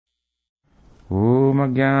Om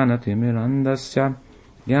Ajnanatimmirandasya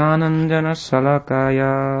Jnananjana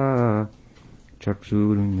Salakaya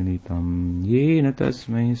Chakshurunmilitam Yena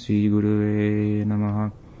Tasmai Sri Gurave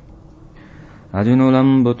Namaha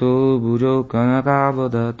Ajunulambato Bhujo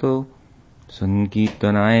Kanakavadato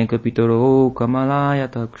Sankirtanaya Kapitaro Kamalaya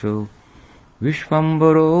Taksho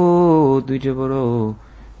Vishvambaro Dvijavaro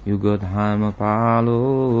Yugadharma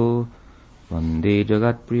Palo Vande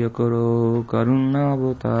Jagat Priyakaro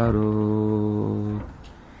Karunavataro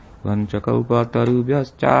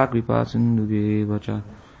Vanchakalpatarubhyascha Kripa Sindhubhyevacha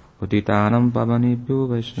Patitanam Pavanebhyo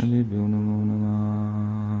Vaishnavebhyo Namo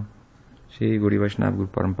Namah. Shri Guru Vaishnava Guru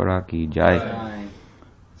Parampara ki jai.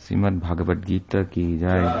 Srimad Bhagavad-gita ki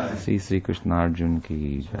jai. Sri Krishna Arjun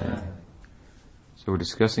ki jai. So we're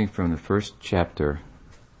discussing from the first chapter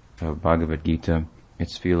of Bhagavad-gita,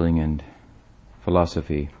 its feeling and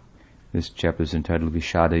philosophy. This chapter is entitled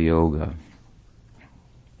Vishada Yoga.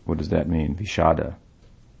 What does that mean? Vishada.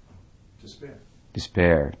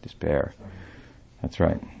 Despair. That's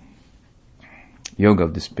right. Yoga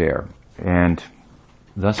of despair. And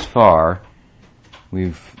thus far,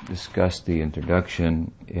 we've discussed the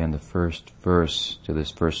introduction and the first verse to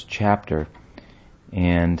this first chapter,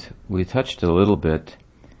 and we touched a little bit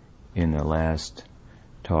in the last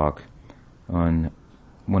talk on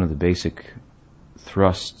one of the basic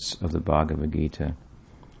thrusts of the Bhagavad-gita,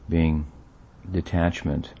 being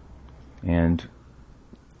detachment. And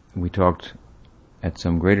we talked at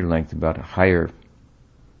some greater length about a higher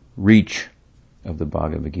reach of the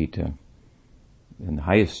Bhagavad-gita and the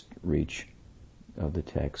highest reach of the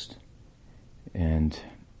text. And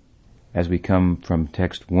as we come from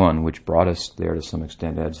text 1, which brought us there to some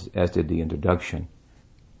extent, as did the introduction,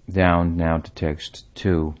 down now to text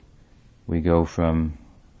 2, we go from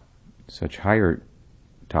such higher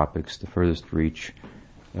topics, the furthest reach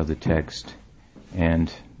of the text,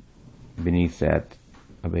 and beneath that,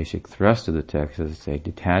 a basic thrust of the text is a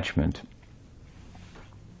detachment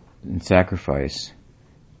and sacrifice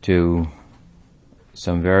to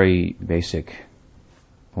some very basic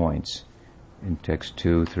points in text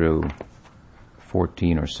 2 through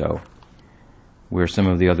 14 or so, where some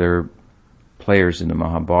of the other players in the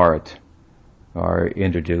Mahabharata are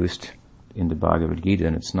introduced in the Bhagavad-gita,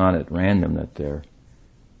 and it's not at random that they're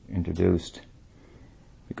introduced,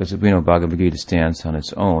 because as we know, Bhagavad-gita stands on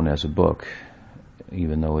its own as a book,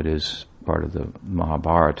 even though it is part of the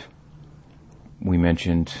Mahabharata. We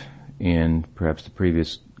mentioned in perhaps the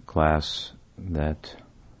previous class that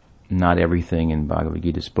not everything in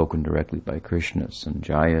Bhagavad-gita is spoken directly by Krishna.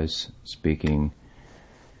 Sanjaya is speaking,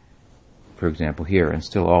 for example, here, and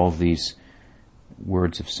still all of these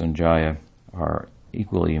words of Sanjaya are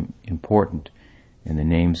equally important, and the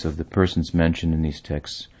names of the persons mentioned in these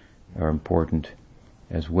texts are important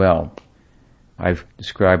as well. I've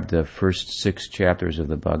described the first 6 chapters of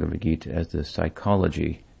the Bhagavad-gita as the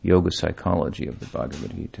psychology, yoga psychology of the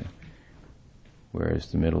Bhagavad-gita, whereas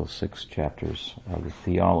the middle 6 chapters are the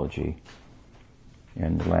theology,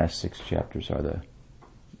 and the last 6 chapters are the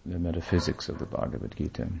metaphysics of the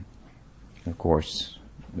Bhagavad-gita. Of course,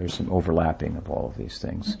 there's some overlapping of all of these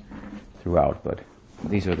things throughout, but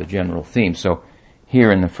these are the general themes. So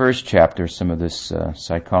here in the first chapter, some of this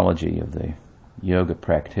psychology of the yoga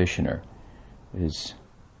practitioner is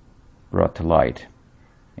brought to light.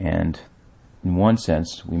 And in one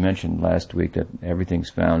sense, we mentioned last week that everything's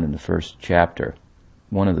found in the first chapter.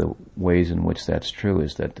 One of the ways in which that's true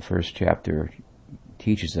is that the first chapter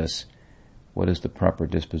teaches us what is the proper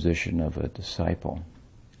disposition of a disciple.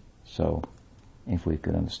 So, if we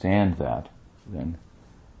could understand that, then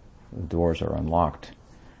the doors are unlocked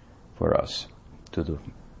for us to the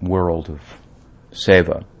world of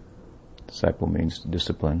seva. Disciple means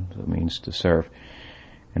discipline, so it means to serve.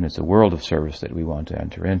 And it's a world of service that we want to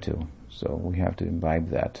enter into. So we have to imbibe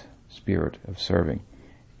that spirit of serving.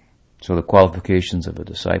 So the qualifications of a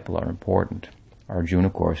disciple are important. Arjuna,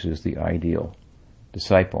 of course, is the ideal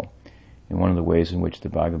disciple. And one of the ways in which the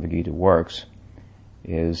Bhagavad-gita works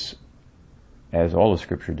is, as all of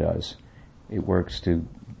Scripture does, it works to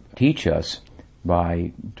teach us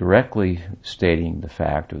by directly stating the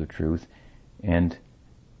fact or the truth and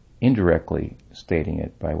indirectly stating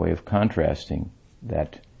it by way of contrasting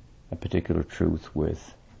that a particular truth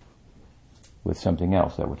with something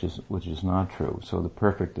else, that which is not true. So the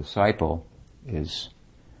perfect disciple is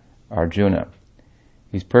Arjuna.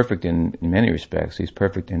 He's perfect in many respects. He's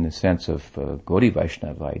perfect in the sense of Gaudiya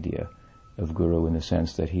Vaishnava idea of Guru, in the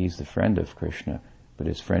sense that he's the friend of Krishna, but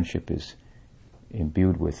his friendship is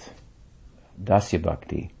imbued with Dasya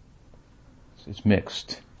Bhakti. It's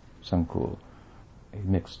mixed, Sankul.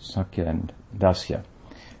 Mixed Sakya and Dasya.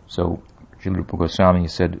 So Srila Rupa Goswami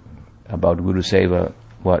said, about Guru Seva,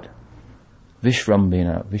 what?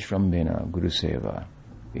 Vishrambena Guru Seva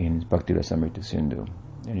in Bhakti Rasamrita Sindhu.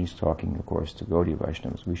 And he's talking, of course, to Gaudiya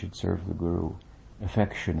Vaishnavas. We should serve the Guru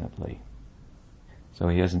affectionately. So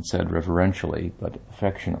he hasn't said reverentially, but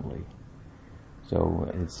affectionately.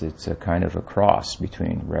 So it's a kind of a cross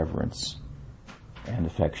between reverence and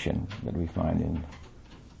affection that we find in,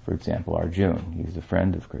 for example, Arjuna. He's a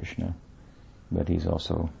friend of Krishna, but he's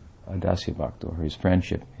also a Dasya Bhakta, or his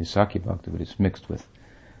friendship, his Sakya Bhakta, but it's mixed with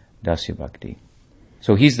Dasya Bhakti.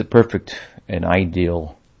 So he's the perfect and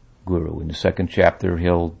ideal Guru. In the second chapter,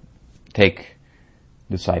 he'll take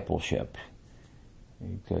discipleship.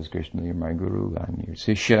 He says, Krishna, you're my Guru, I'm your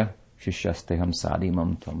Sishya, Shishyasteham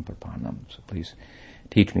sadimam tam prapanam. So please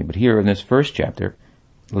teach me. But here in this first chapter,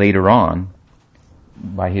 later on,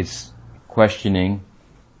 by his questioning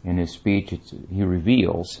in his speech, he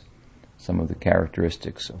reveals some of the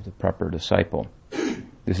characteristics of the proper disciple.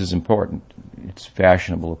 This is important. It's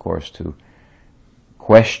fashionable, of course, to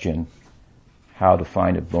question how to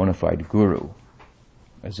find a bona fide guru,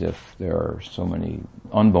 as if there are so many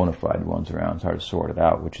unbona fide ones around. It's hard to sort it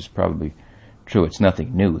out, which is probably true. It's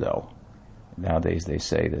nothing new, though. Nowadays they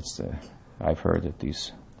say I've heard that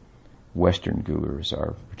these Western gurus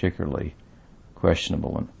are particularly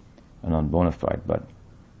questionable and unbona fide, but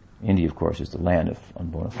India, of course, is the land of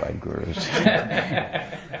unbona fide gurus.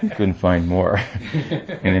 You couldn't find more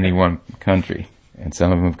in any one country, and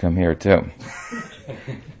some of them have come here too.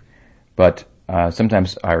 But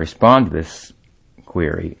sometimes I respond to this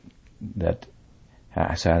query that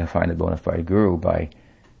has how to find a bona fide guru by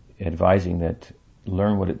advising that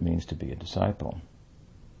learn what it means to be a disciple.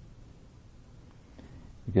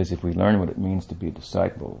 Because if we learn what it means to be a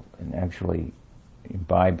disciple and actually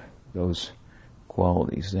imbibe those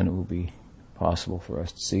qualities, then it will be possible for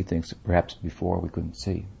us to see things that perhaps before we couldn't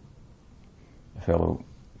see. A fellow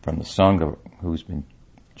from the Sangha who's been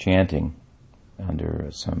chanting under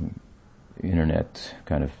some internet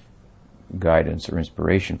kind of guidance or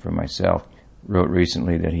inspiration from myself wrote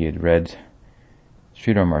recently that he had read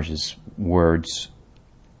Sridhar Maharaj's words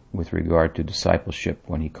with regard to discipleship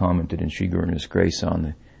when he commented in Sri Guru's Grace on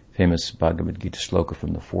the famous Bhagavad-gita sloka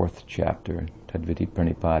from the 4th chapter, Tadviti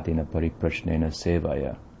Pranipatina Pariprashnena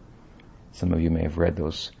Sevaya. Some of you may have read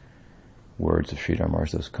those words of Sridhar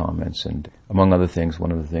Maharaj, those comments, and among other things,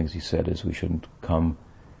 one of the things he said is we shouldn't come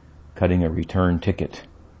cutting a return ticket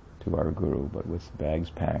to our Guru, but with bags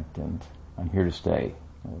packed and I'm here to stay.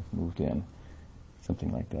 I've moved in.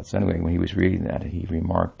 Something like that. So anyway, when he was reading that, he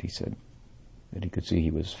remarked, he said that he could see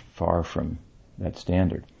he was far from that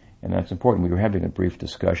standard. And that's important. We were having a brief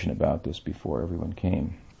discussion about this before everyone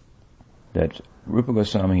came. That Rupa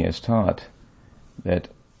Goswami has taught that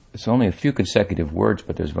it's only a few consecutive words,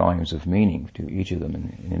 but there's volumes of meaning to each of them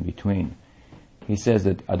and in between. He says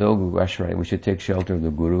that Adogu Ashray, we should take shelter of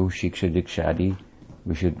the Guru, Shiksha Dikshadi.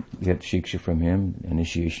 We should get Shiksha from him,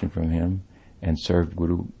 initiation from him, and serve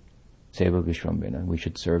Guru Seva Vishwambena. We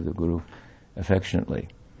should serve the Guru affectionately.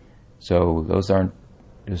 So those aren't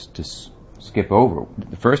just to skip over.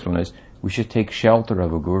 The first one is we should take shelter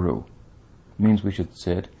of a Guru. It means we should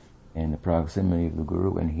sit in the proximity of the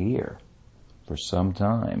Guru and hear for some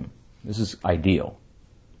time. This is ideal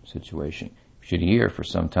situation. We should hear for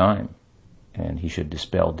some time, and he should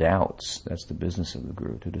dispel doubts. That's the business of the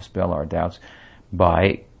Guru, to dispel our doubts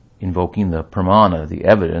by invoking the pramana, the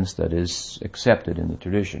evidence that is accepted in the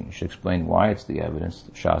tradition. You should explain why it's the evidence,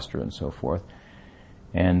 the Shastra and so forth,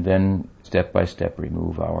 and then step by step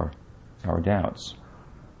remove our doubts.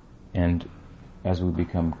 And as we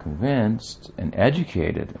become convinced and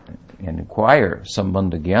educated and acquire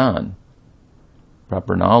sambandha gyan,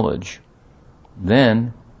 proper knowledge,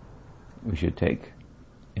 then we should take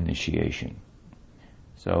initiation.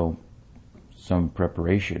 So some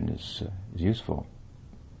preparation is useful.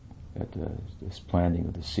 That this planting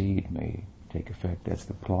of the seed may take effect. That's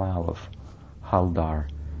the plow of Haldar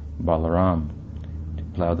Balaram, to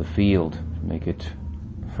plow the field, to make it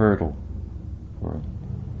fertile for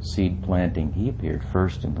seed planting. He appeared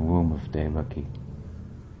first in the womb of Devaki,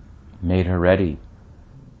 made her ready,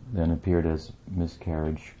 then appeared as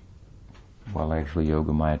miscarriage, while actually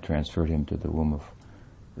Yogamaya transferred him to the womb of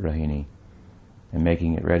Rahini. And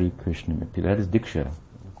making it ready, Krishna appeared. That is Diksha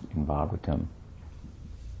in Bhagavatam.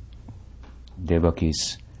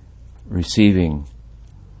 Devaki's receiving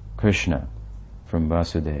Krishna from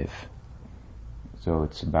Vasudeva. So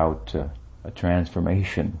it's about a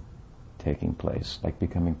transformation taking place, like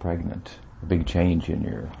becoming pregnant, a big change in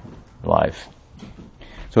your life.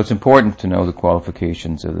 So it's important to know the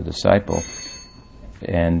qualifications of the disciple,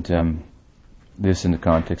 and this in the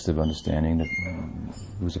context of understanding that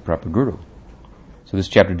who's a proper guru. So this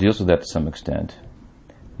chapter deals with that to some extent.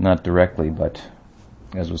 Not directly, but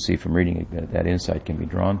as we'll see from reading it, that insight can be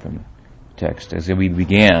drawn from the text. As we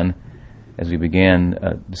began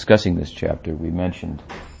discussing this chapter, we mentioned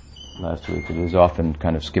last week that it is often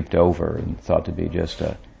kind of skipped over and thought to be just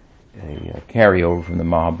a carryover from the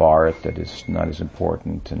Mahabharata that is not as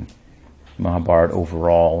important, and Mahabharata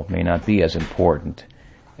overall may not be as important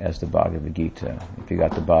as the Bhagavad-gita. If you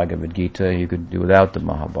got the Bhagavad-gita, you could do without the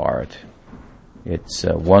Mahabharata. It's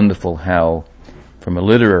wonderful how, from a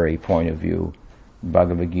literary point of view,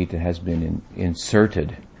 Bhagavad-gita has been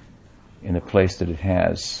inserted in the place that it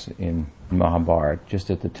has in Mahabharata, just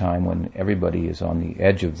at the time when everybody is on the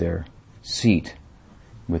edge of their seat,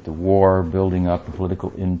 with the war building up, the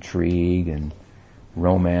political intrigue and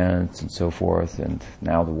romance and so forth, and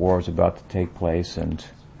now the war is about to take place, and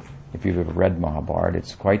if you've ever read Mahabharata,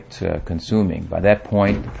 it's quite consuming. By that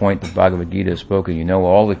point, the point that Bhagavad-gita is spoken, you know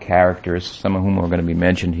all the characters, some of whom are going to be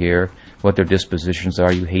mentioned here, what their dispositions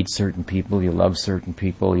are. You hate certain people, you love certain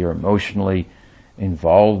people, you're emotionally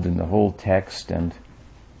involved in the whole text, and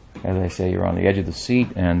as I say, you're on the edge of the seat,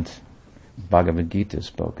 and Bhagavad-gita is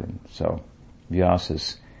spoken. So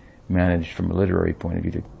Vyasa's managed from a literary point of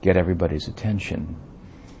view to get everybody's attention,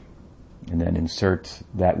 and then insert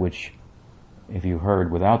that which, if you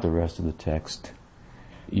heard without the rest of the text,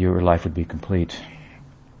 your life would be complete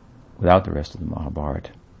without the rest of the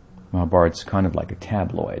Mahabharata. Mahabharata's kind of like a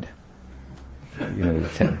tabloid. You know,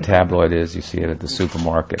 the tabloid is, you see it at the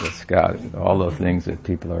supermarket. It's got all the things that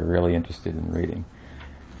people are really interested in reading.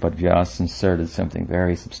 But Vyasa inserted something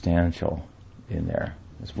very substantial in there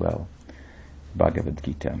as well,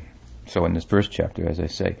 Bhagavad-gita. So in this first chapter, as I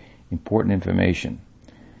say, important information.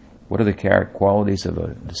 What are the qualities of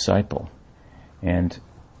a disciple? And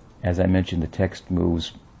as I mentioned, the text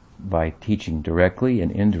moves by teaching directly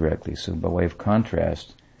and indirectly. So by way of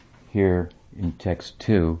contrast, here in text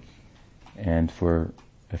 2, and for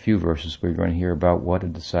a few verses, we're going to hear about what a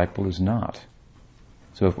disciple is not.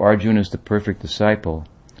 So if Arjuna is the perfect disciple,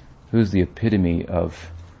 who's the epitome of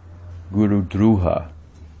Guru Druha,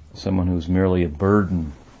 someone who's merely a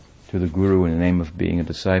burden to the Guru in the name of being a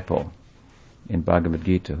disciple? In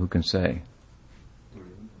Bhagavad-gita, who can say?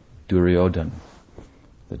 Duryodhana,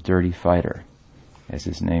 the dirty fighter, as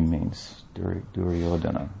his name means,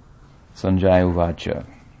 Duryodhana. Sanjaya Uvacha,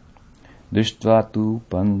 Drishtva tu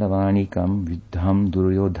pandavanikam vidham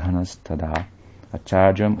Duryodhanastada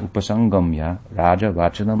acharjam upasangamya raja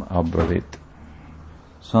vachanam abravit.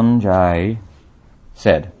 Sanjaya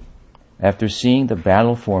said, after seeing the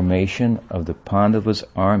battle formation of the Pandavas'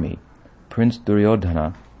 army, Prince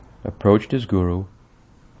Duryodhana approached his guru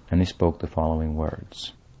and he spoke the following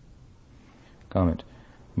words. Comment.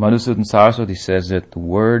 Madhusudan Saraswati says that the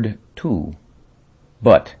word tu,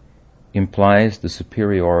 but, implies the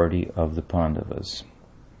superiority of the Pandavas.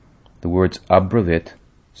 The words abravit,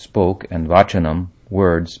 spoke, and vachanam,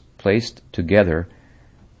 words, placed together,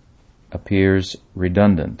 appears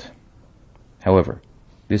redundant. However,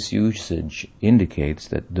 this usage indicates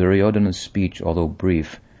that Duryodhana's speech, although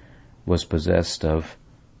brief, was possessed of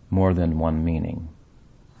more than one meaning.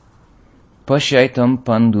 Pasyaitam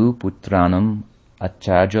pandu putranam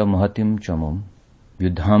acharya mahatim chamum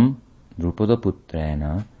yudham drupada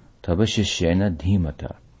putrena tabashishyena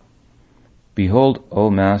dhimata. Behold, O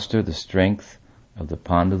Master, the strength of the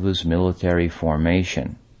Pandavas' military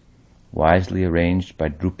formation, wisely arranged by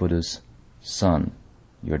Drupada's son,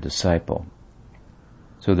 your disciple.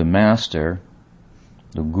 So the master,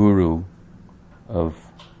 the guru of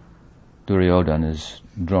Duryodhana is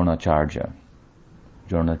Dronacharya.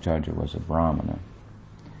 Dronacharya was a Brahmana,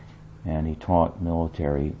 and he taught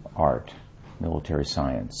military art, military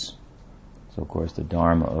science. So of course the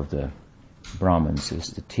dharma of the Brahmins is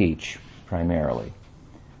to teach primarily.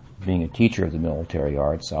 Being a teacher of the military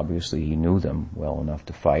arts, obviously he knew them well enough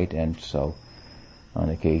to fight, and so on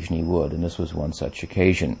occasion he would, and this was one such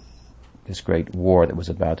occasion. This great war that was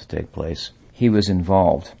about to take place, he was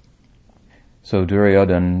involved. So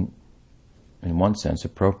Duryodhana, in one sense,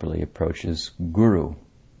 appropriately approaches Guru.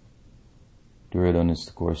 Duryodhana is,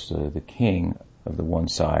 of course, the king of the one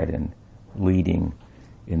side and leading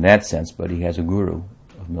in that sense, but he has a guru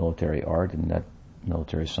of military art and that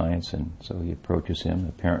military science, and so he approaches him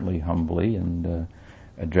apparently humbly and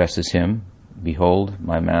addresses him, behold,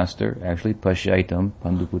 my master, actually, pasyaitam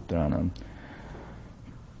panduputranam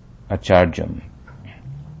acharjam.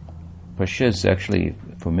 Pasya is actually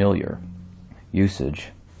familiar usage,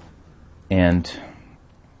 and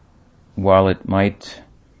while it might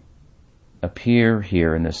appear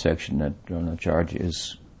here in this section that Dronacharya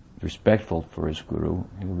is respectful for his guru,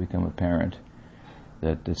 it will become apparent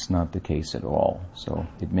that it's not the case at all. So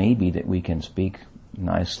it may be that we can speak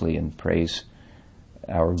nicely and praise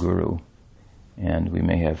our Guru, and we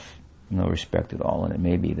may have no respect at all. And it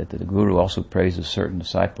may be that the Guru also praises certain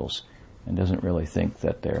disciples and doesn't really think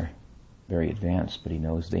that they're very advanced, but he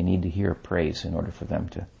knows they need to hear praise in order for them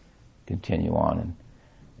to continue on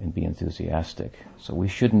and be enthusiastic. So we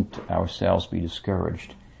shouldn't ourselves be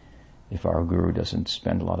discouraged if our Guru doesn't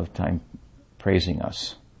spend a lot of time praising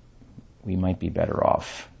us. We might be better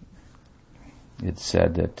off. It's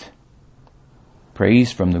said that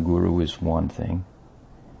praise from the Guru is one thing,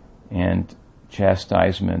 and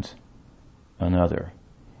chastisement another.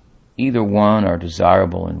 Either one are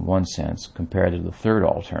desirable in one sense compared to the third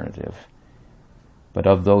alternative. But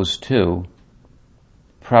of those two,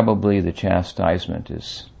 probably the chastisement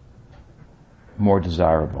is more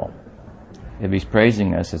desirable. If he's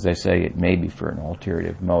praising us, as I say, it may be for an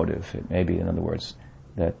ulterior motive. It may be, in other words,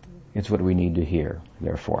 that it's what we need to hear,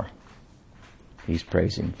 therefore. He's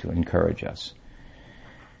praising to encourage us.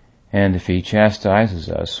 And if he chastises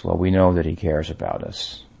us, well, we know that he cares about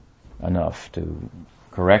us enough to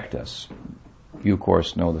correct us. You, of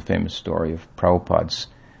course, know the famous story of Prabhupada's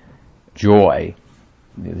joy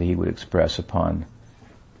that he would express upon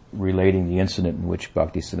relating the incident in which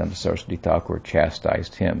Bhaktisiddhanta Saraswati Thakur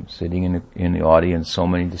chastised him. Sitting in the audience, so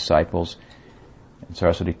many disciples, and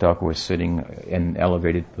Saraswati Thakur was sitting in an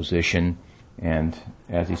elevated position, and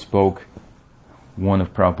as he spoke, one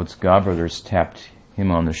of Prabhupada's godbrothers tapped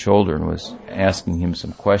him on the shoulder and was asking him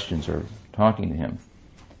some questions or talking to him.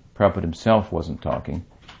 Prabhupada himself wasn't talking,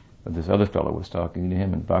 but this other fellow was talking to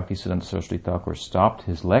him, and Bhaktisiddhanta Saraswati Thakur stopped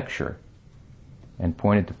his lecture and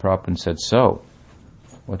pointed to Prabhupada and said, "So,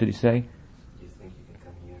 what did he say? Do you think you can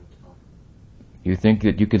come here and talk? You think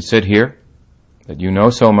that you can sit here? That you know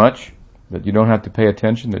so much? That you don't have to pay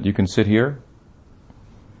attention? That you can sit here?"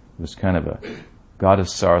 It was kind of a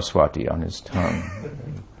goddess Saraswati on his tongue,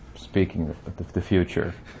 speaking the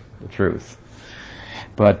future, the truth.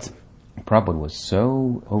 But Prabhupada was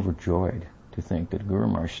so overjoyed to think that Guru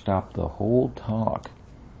Maharaj stopped the whole talk.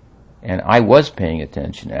 And I was paying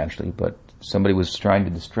attention, actually, but somebody was trying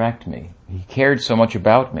to distract me. He cared so much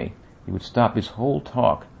about me, he would stop his whole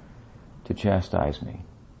talk to chastise me.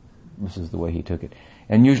 This is the way he took it.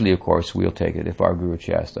 And usually, of course, we'll take it. If our Guru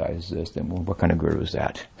chastises us, then well, what kind of Guru is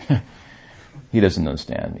that? He doesn't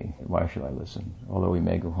understand me. Why should I listen? Although we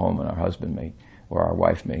may go home and our husband may, or our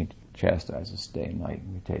wife may chastise us day and night,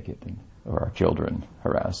 and we take it, or our children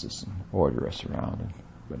harass us and order us around.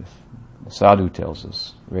 But if the sadhu tells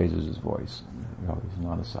us, raises his voice, he's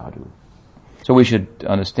not a sadhu. So we should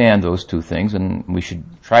understand those two things, and we should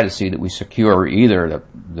try to see that we secure either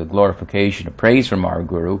the glorification of praise from our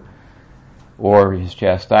Guru or his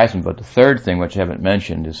chastisement. But the third thing, which I haven't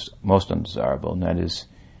mentioned, is most undesirable, and that is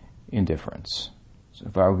indifference. So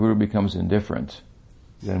if our Guru becomes indifferent,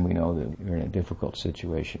 then we know that we're in a difficult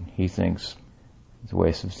situation. He thinks it's a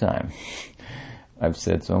waste of time. I've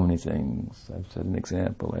said so many things. I've set an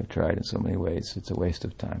example. I've tried in so many ways. It's a waste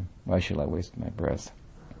of time. Why should I waste my breath?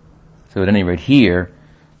 So at any rate, here,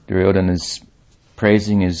 Duryodhana is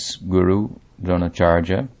praising his Guru,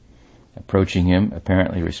 Dronacharya, approaching him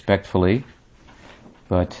apparently respectfully.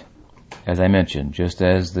 But, as I mentioned, just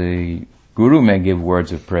as the Guru may give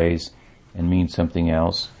words of praise and mean something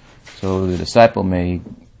else, so the disciple may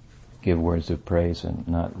give words of praise and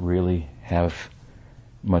not really have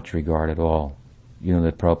much regard at all. You know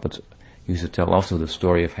that Prabhupada used to tell also the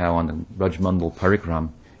story of how on the Rajmandal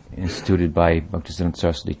Parikram, instituted by Bhaktisiddhanta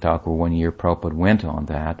Saraswati Thakur, one year Prabhupada went on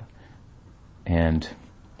that, and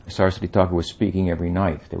Saraswati Thakur was speaking every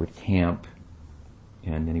night. They would camp,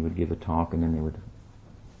 and then he would give a talk, and then they would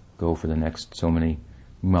go for the next so many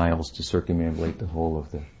miles to circumambulate the whole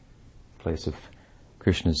of the place of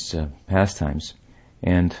Krishna's pastimes.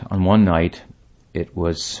 And on one night, it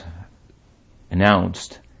was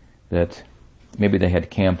announced that maybe they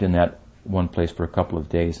had camped in that one place for a couple of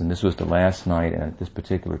days, and this was the last night, and at this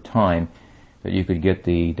particular time, that you could get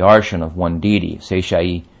the darshan of one deity,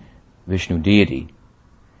 Seshai Vishnu deity.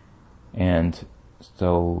 And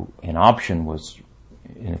so an option was,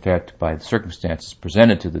 in effect, by the circumstances,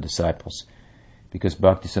 presented to the disciples, because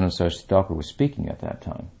Bhaktisiddhanta Saraswati Thakur was speaking at that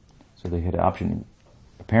time. So they had an option,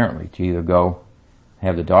 apparently, to either go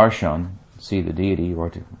have the darshan, see the deity, or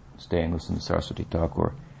to stay and listen to Saraswati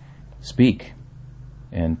Thakur speak.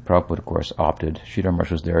 And Prabhupada, of course, opted. Sridhar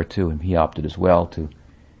Maharaj was there too, and he opted as well to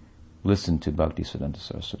listen to Bhaktisiddhanta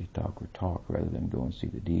Saraswati Thakur talk rather than go and see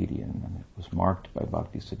the deity. And it was marked by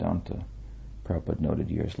Bhaktisiddhanta. Prabhupada noted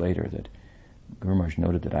years later that Guru Maharaj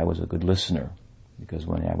noted that I was a good listener, because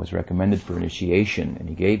when I was recommended for initiation, and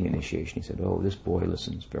he gave me initiation, he said, "Oh, this boy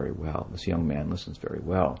listens very well. This young man listens very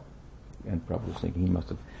well." And Prabhupada was thinking he must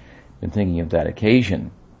have been thinking of that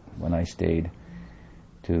occasion when I stayed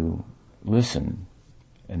to listen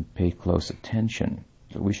and pay close attention.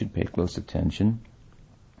 So we should pay close attention.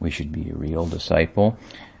 We should be a real disciple,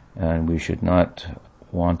 and we should not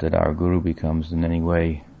want that our guru becomes in any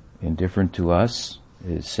way indifferent to us.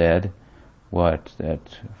 It is said,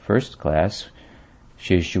 that first class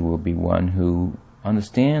Shishya will be one who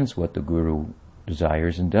understands what the guru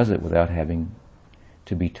desires and does it without having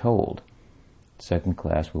to be told. Second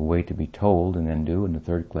class will wait to be told and then do, and the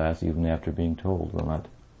third class, even after being told, will not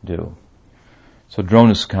do. So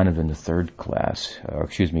Drona is kind of in the third class,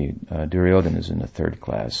 Duryodhana is in the third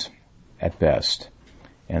class at best.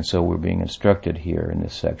 And so we're being instructed here in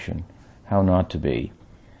this section how not to be.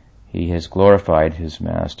 He has glorified his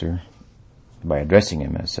master by addressing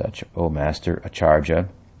him as such, O Master, Acharya,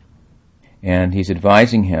 and he's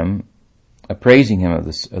advising him, appraising him of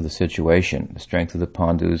the situation. The strength of the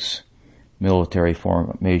Pandus' military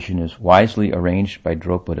formation is wisely arranged by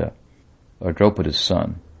Drupada's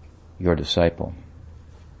son, your disciple.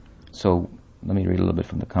 So let me read a little bit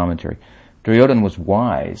from the commentary. Duryodhana was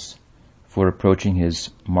wise for approaching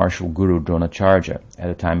his martial guru Dronacharya at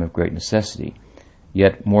a time of great necessity,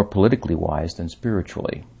 yet more politically wise than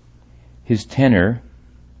spiritually. His tenor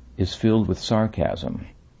is filled with sarcasm.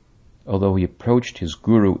 Although he approached his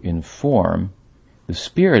guru in form, the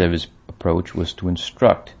spirit of his approach was to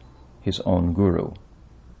instruct his own guru.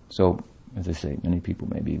 So, as I say, many people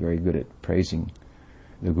may be very good at praising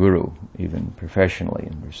the guru, even professionally,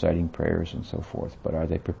 and reciting prayers and so forth, but are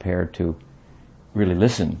they prepared to really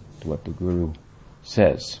listen to what the guru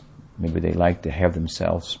says? Maybe they like to have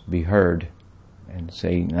themselves be heard and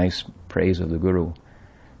say nice praise of the guru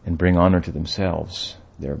and bring honor to themselves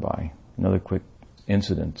thereby. Another quick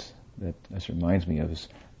incident that this reminds me of is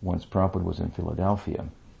once Prabhupada was in Philadelphia,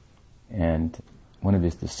 and one of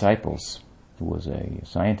his disciples, who was a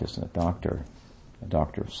scientist and a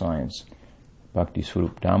doctor of science, Bhakti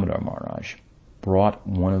Swarup Damodar Maharaj, brought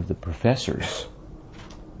one of the professors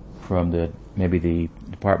from maybe the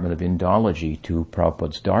Department of Indology to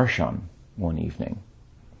Prabhupada's darshan one evening.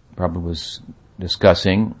 Prabhupada was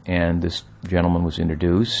discussing, and this gentleman was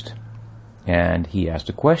introduced, and he asked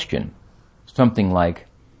a question, something like,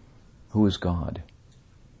 "Who is God?"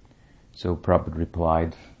 So Prabhupada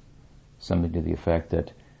replied something to the effect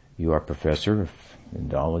that you are a professor of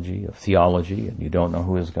Indology, of theology, and you don't know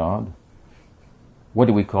who is God? What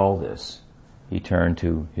do we call this? He turned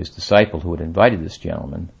to his disciple who had invited this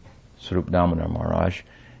gentleman, Swarup Damodar Maharaj.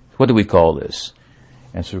 What do we call this?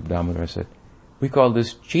 And Swarup Damodar said, "We call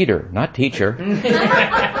this cheater, not teacher."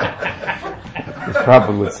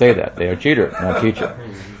 Prabhupada would say that. They are cheater, not teacher.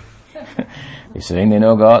 They're saying they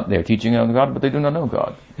know God, they're teaching on God, but they do not know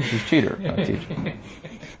God. This is cheater, not teacher.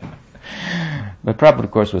 But Prabhupada,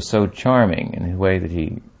 of course, was so charming in the way that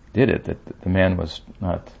he did it that the man was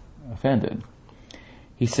not offended.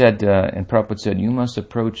 He said, and Prabhupada said, "You must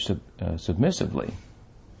approach submissively."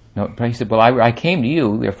 No, he said, "Well, I came to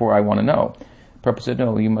you, therefore I want to know." Prabhupada said,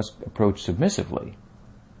 "No, you must approach submissively."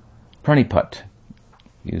 Pranipat,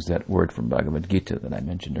 use that word from Bhagavad-gita that I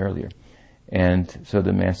mentioned earlier. And so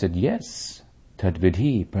the man said, "Yes,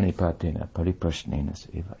 tadvidhi pranipatena pariprashnena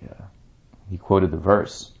sevaya." He quoted the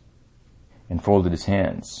verse and folded his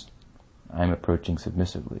hands. "I'm approaching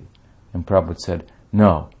submissively." And Prabhupada said,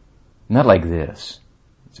 "No, not like this."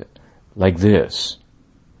 He said, "Like this."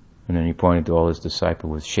 And then he pointed to all his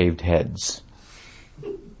disciples with shaved heads.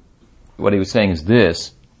 What he was saying is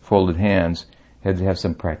this, folded hands, had to have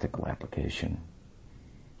some practical application.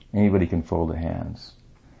 Anybody can fold their hands.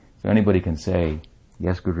 So anybody can say,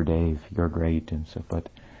 "Yes, Gurudev, you're great," and so, but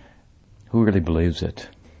who really believes it?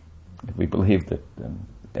 If we believe that,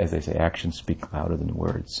 as they say, actions speak louder than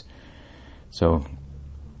words. So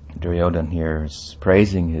Duryodhana here is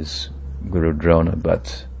praising his Guru Drona,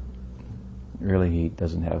 but really he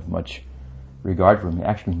doesn't have much regard for him.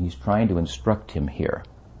 Actually, he's trying to instruct him here.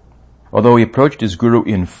 Although he approached his guru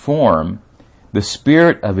in form, the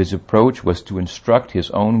spirit of his approach was to instruct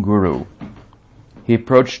his own guru. He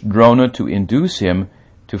approached Drona to induce him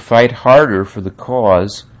to fight harder for the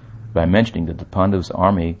cause by mentioning that the Pandav's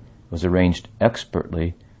army was arranged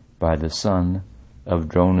expertly by the son of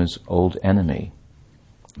Drona's old enemy.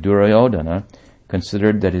 Duryodhana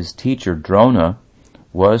considered that his teacher Drona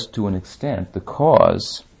was to an extent the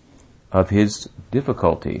cause of his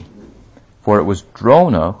difficulty, for it was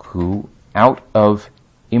Drona who, out of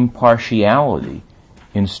impartiality,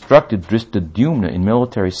 instructed Drishtadyumna in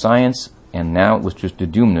military science, and now it was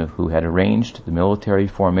Drishtadyumna who had arranged the military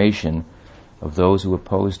formation of those who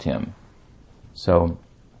opposed him. So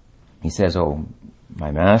he says, "Oh,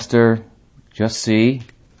 my master, just see,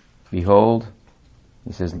 behold,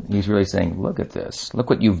 He says, he's really saying, look at this. Look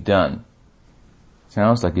what you've done.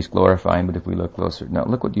 Sounds like he's glorifying, but if we look closer, no,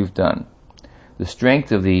 look what you've done. The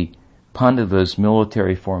strength of the Pandava's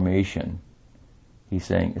military formation, he's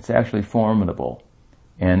saying, it's actually formidable.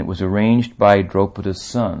 And it was arranged by Draupada's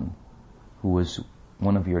son, who was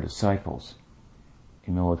one of your disciples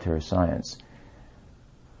in military science.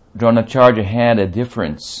 Dronacharya had a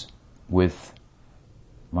difference with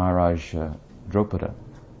Maharaj Draupada.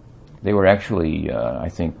 They were actually, I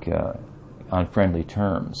think, on friendly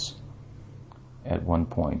terms at one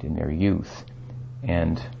point in their youth.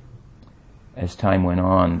 And as time went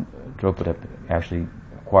on, Draupada actually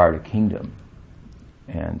acquired a kingdom.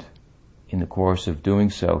 And in the course of doing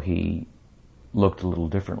so, he looked a little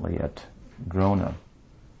differently at Drona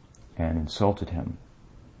and insulted him.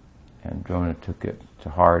 And Drona took it to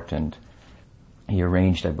heart, and he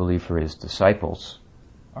arranged, I believe, for his disciples,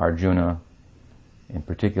 Arjuna in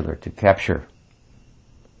particular, to capture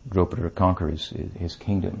Draupada, to conquer his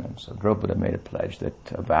kingdom. And so Draupada made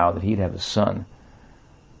a vow that he'd have a son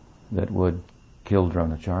that would kill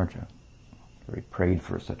Dronacharya. So he prayed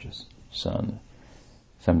for such a son,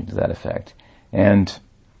 something to that effect. And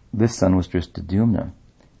this son was Dristadumna.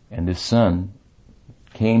 And this son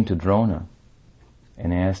came to Drona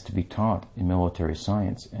and asked to be taught in military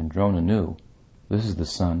science. And Drona knew, this is the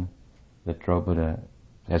son that Draupada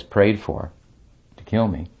has prayed for to kill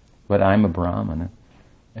me. But I'm a Brahmana,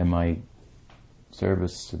 and my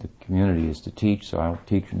service to the community is to teach, so I'll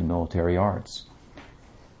teach in the military arts.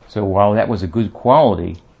 So while that was a good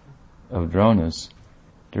quality of Drona's,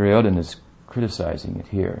 Duryodhana is criticizing it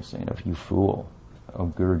here, saying, "Oh, you fool. Oh,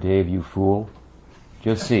 Gurudev, you fool.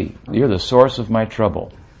 Just see, you're the source of my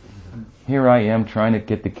trouble. Here I am trying to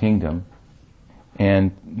get the kingdom,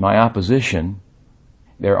 and my opposition,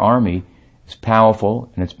 their army, is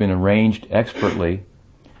powerful, and it's been arranged expertly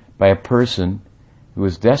by a person who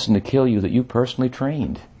is destined to kill you that you personally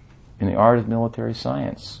trained in the art of military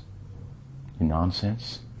science."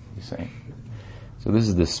 Nonsense, he's saying. So this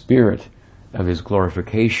is the spirit of his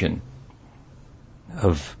glorification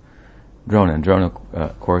of Drona. And Drona,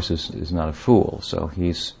 of course, is not a fool, so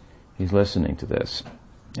he's listening to this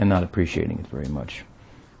and not appreciating it very much.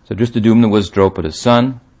 So Dristadumna was Draupada's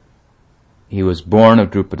son. He was born of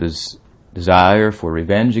Draupada's desire for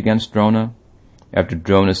revenge against Drona. After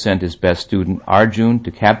Drona sent his best student Arjun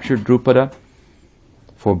to capture Drupada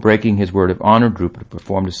for breaking his word of honor, Drupada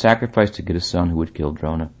performed a sacrifice to get a son who would kill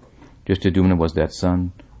Drona. Dristadumna was that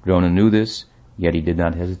son. Drona knew this, yet he did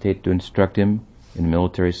not hesitate to instruct him in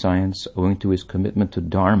military science, owing to his commitment to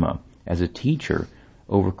Dharma as a teacher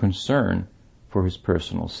over concern for his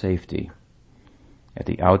personal safety. At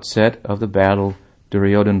the outset of the battle,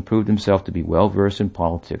 Duryodhana proved himself to be well versed in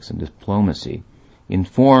politics and diplomacy. In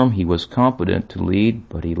form, he was competent to lead,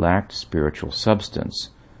 but he lacked spiritual substance.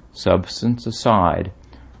 Substance aside,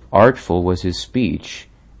 artful was his speech,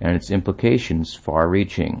 and its implications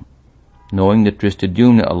far-reaching. Knowing that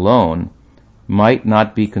Dristadumna alone might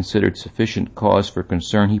not be considered sufficient cause for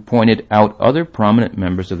concern, he pointed out other prominent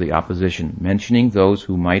members of the opposition, mentioning those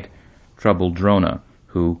who might trouble Drona,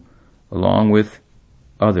 who, along with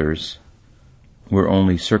others, were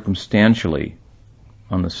only circumstantially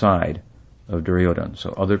on the side of Duryodhana.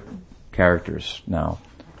 So other characters now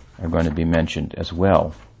are going to be mentioned as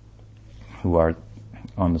well, who are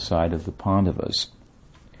on the side of the Pandavas.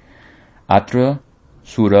 Atra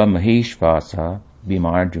Sura Maheshvasa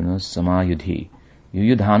Bhimarjuna Samayudhi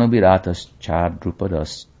Yuyudhanubhiratas Cha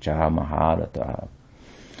Drupadas Cha Maharata.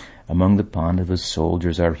 Among the Pandavas,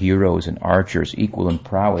 soldiers are heroes and archers equal in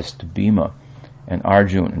prowess to Bhima and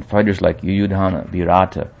Arjun, and fighters like Yuyudhana,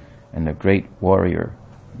 Virata, and the great warrior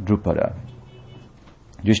Drupada.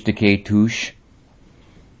 Drishtaketush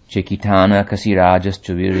Chekitana Kasirajas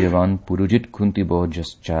Chaviryavan Purujit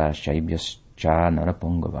Kuntibojas Cha Shaibhyas Cha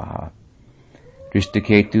Narapongavaha.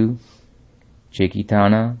 Drishtaketu,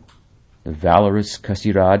 Chekitana, the valorous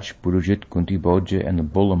Kasiraj, Purujit, Kuntiboja, and the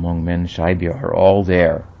bull among men, Shaibhya, are all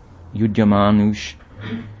there. Yudhyamanush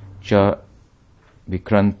Cha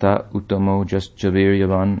Vikranta Utamo Jas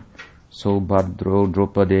Chaviryavan Sobhadro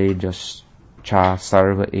Dropade Jas Cha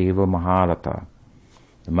Sarva Eva Maharata.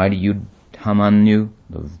 The mighty Yudhamanyu,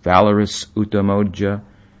 the valorous Uttamoja,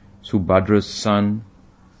 Subhadra's son,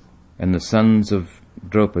 and the sons of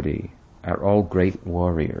Draupadi are all great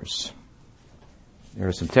warriors. There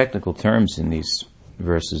are some technical terms in these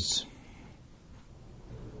verses.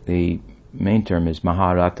 The main term is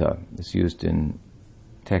Maharata. It's used in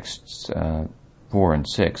texts 4 and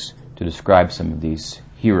 6 to describe some of these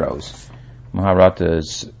heroes. Maharata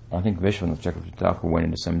is, I think Vishwanath Chakravarti Thakur went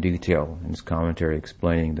into some detail in his commentary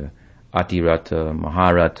explaining the Atirata,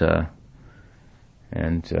 Maharata,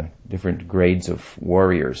 and different grades of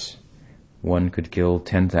warriors. One could kill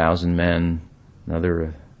 10,000 men,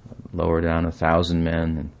 another lower down 1,000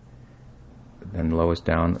 men, and then lowest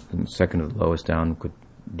down, and second to the lowest down could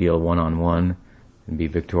deal one-on-one and be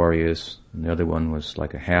victorious. And the other one was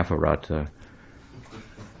like a half a rata.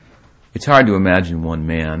 It's hard to imagine one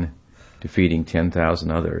man defeating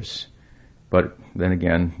 10,000 others. But then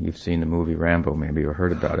again, you've seen the movie Rambo, maybe, or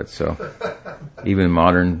heard about it. So even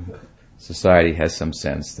modern society has some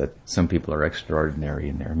sense that some people are extraordinary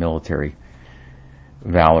in their military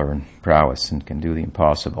valor and prowess and can do the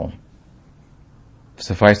impossible.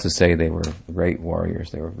 Suffice to say, they were great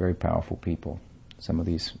warriors. They were very powerful people. Some of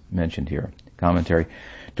these mentioned here. Commentary.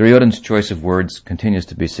 Duryodhana's choice of words continues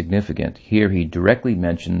to be significant. Here he directly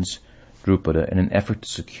mentions Drupada in an effort to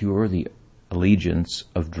secure the allegiance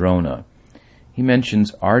of Drona. He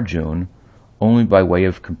mentions Arjun only by way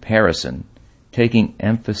of comparison, taking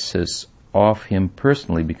emphasis off him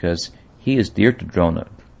personally because he is dear to Drona.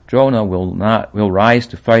 Drona will rise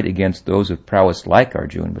to fight against those of prowess like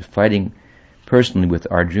Arjun, but fighting personally with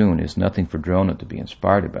Arjun is nothing for Drona to be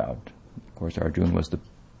inspired about. Of course, Arjun was the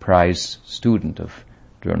prize student of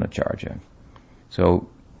Dronacharya. So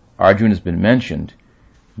Arjun has been mentioned,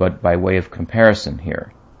 but by way of comparison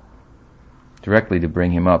here, directly to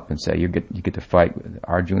bring him up and say, you get to fight with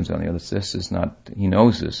Arjun's on the other side. This is not, he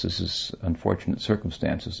knows this. This is unfortunate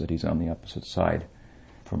circumstances that he's on the opposite side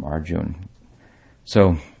from Arjun.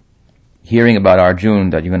 So, hearing about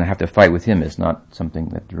Arjun, that you're going to have to fight with him, is not something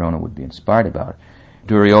that Drona would be inspired about.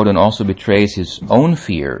 Duryodhana also betrays his own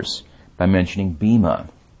fears by mentioning Bhima.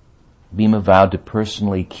 Bhima vowed to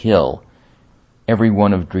personally kill every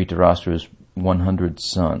one of Dhritarashtra's 100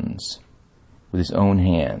 sons with his own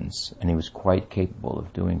hands, and he was quite capable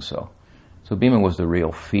of doing so. So Bhima was the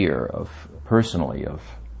real fear personally of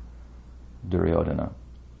Duryodhana.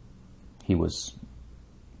 He was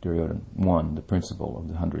Duryodhana I, the principal of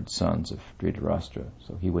the 100 sons of Dhritarashtra,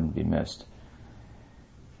 so he wouldn't be missed.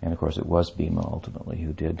 And of course it was Bhima ultimately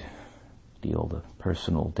who did deal the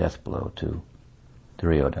personal death blow to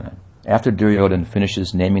Duryodhana. After Duryodhana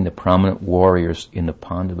finishes naming the prominent warriors in the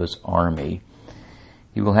Pandavas' army,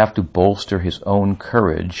 he will have to bolster his own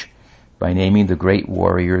courage by naming the great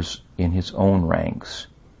warriors in his own ranks.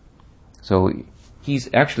 So he's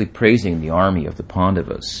actually praising the army of the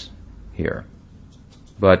Pandavas here.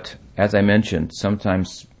 But as I mentioned,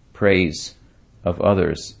 sometimes praise of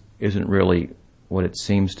others isn't really what it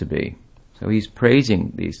seems to be. So he's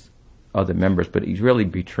praising these other members, but he's really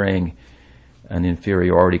betraying an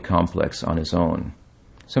inferiority complex on his own.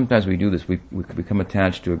 Sometimes we do this. We become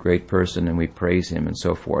attached to a great person and we praise him and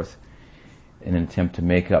so forth in an attempt to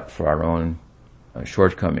make up for our own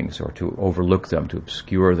shortcomings, or to overlook them, to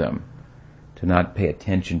obscure them, to not pay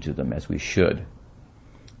attention to them as we should.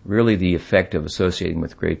 Really, the effect of associating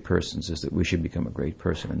with great persons is that we should become a great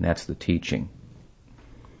person, and that's the teaching.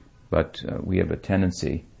 But we have a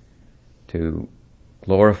tendency to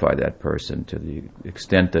glorify that person to the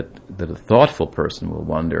extent that a thoughtful person will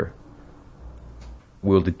wonder,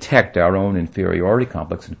 will detect our own inferiority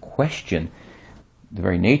complex and question the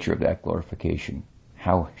very nature of that glorification,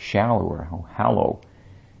 how shallow or how hollow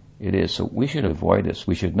it is. So we should avoid this.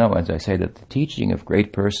 We should know, as I say, that the teaching of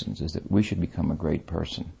great persons is that we should become a great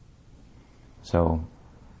person. So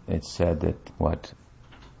it's said that, what?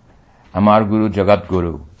 Amar Guru Jagat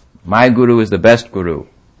Guru. My Guru is the best Guru.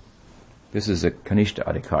 This is a Kanishta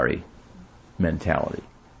Adhikari mentality.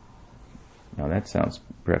 Now that sounds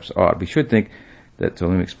perhaps odd. We should think that, so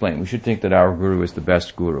let me explain. We should think that our Guru is the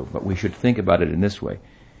best Guru, but we should think about it in this way.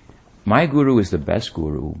 My Guru is the best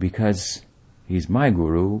Guru because he's my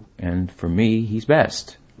Guru, and for me, he's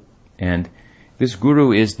best. And this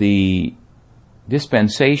Guru is the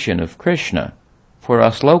dispensation of Krishna for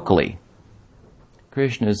us locally.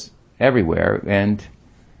 Krishna's everywhere and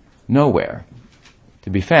nowhere to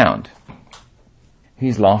be found.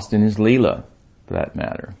 He's lost in his Leela, for that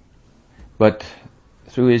matter. But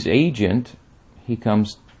through his agent, he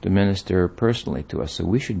comes to minister personally to us, so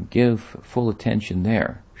we should give full attention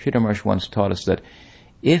there. Sridhar Maharaj once taught us that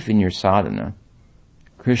if in your sadhana,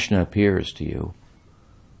 Krishna appears to you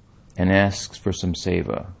and asks for some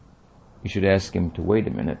seva, you should ask him to wait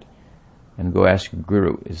a minute and go ask your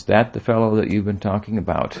Guru, is that the fellow that you've been talking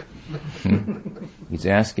about? He's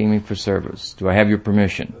asking me for service. Do I have your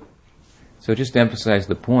permission? So just to emphasize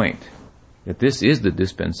the point that this is the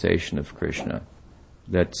dispensation of Krishna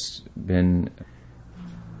that's been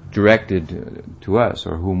directed to us,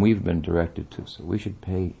 or whom we've been directed to. So we should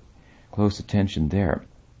pay close attention there.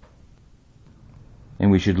 And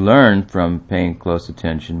we should learn from paying close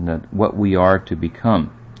attention that what we are to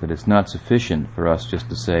become, that it's not sufficient for us just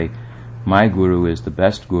to say, my guru is the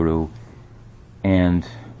best guru, and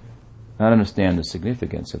not understand the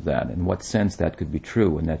significance of that, in what sense that could be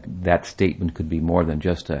true, and that statement could be more than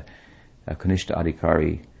just a Kanishta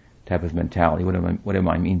Adhikari type of mentality. What do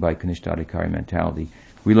I mean by Kanishta Adhikari mentality?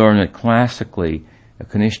 We learn that classically a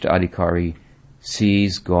Kanishta Adhikari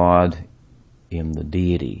sees God in the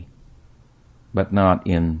deity, but not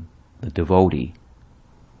in the devotee.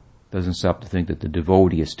 Doesn't stop to think that the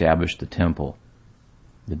devotee established the temple.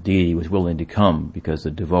 The deity was willing to come because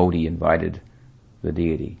the devotee invited the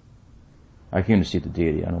deity. I came to see the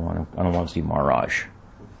deity. I don't want to see Maharaj.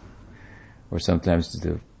 Or sometimes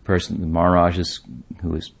the Maharaj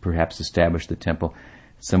who has perhaps established the temple,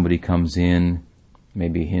 somebody comes in,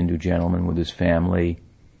 maybe a Hindu gentleman with his family,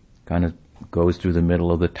 kind of goes through the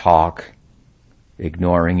middle of the talk,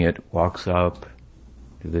 ignoring it, walks up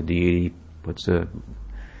to the deity, puts a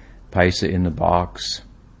paisa in the box,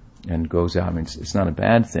 and goes out. I mean, it's not a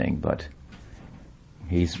bad thing, but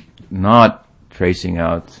he's not tracing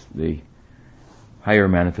out the higher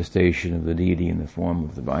manifestation of the deity in the form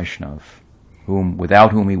of the Vaishnav,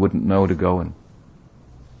 without whom he wouldn't know to go and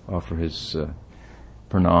offer his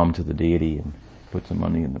pranam to the deity and put some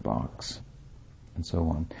money in the box, and so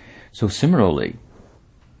on. So similarly,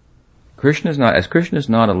 Krishna is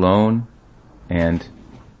not alone and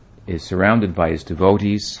is surrounded by his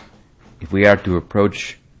devotees. If we are to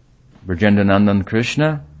approach Brajendanandan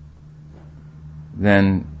Krishna,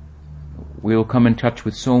 then we will come in touch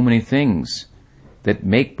with so many things that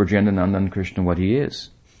make Brajendanandan Krishna what he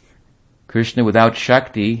is. Krishna without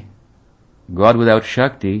Shakti, God without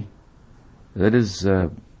Shakti, that is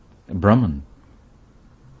Brahman.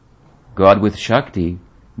 God with Shakti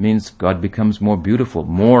means God becomes more beautiful,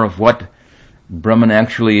 more of what Brahman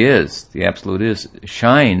actually is, the Absolute is,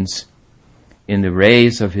 shines in the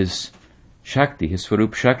rays of his Shakti, his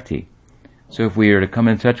Swarup Shakti. So if we are to come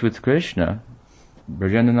in touch with Krishna,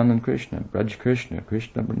 Brajendanandan Krishna, Braj Krishna,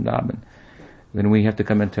 Krishna Vrindavan, then we have to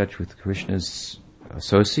come in touch with Krishna's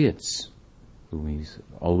associates, whom he's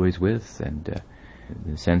always with, and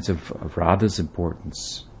the sense of Radha's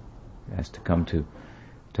importance has to come to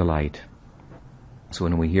light. So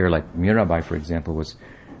when we hear, like Mirabai, for example, was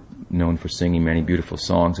known for singing many beautiful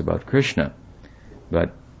songs about Krishna,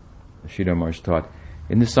 but Sridhar Maharaj taught,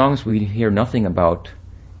 in the songs we hear nothing about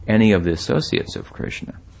any of the associates of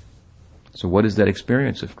Krishna. So what is that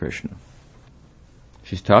experience of Krishna?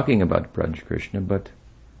 She's talking about Braj Krishna, but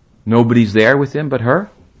nobody's there with him but her?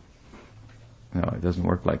 No, it doesn't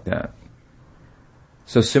work like that.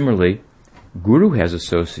 So similarly, Guru has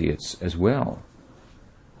associates as well.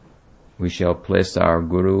 We shall place our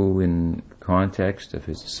Guru in context of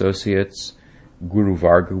his associates. Guru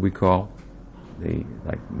Varga we call,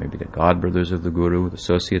 maybe the godbrothers of the Guru, the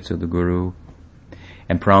associates of the Guru,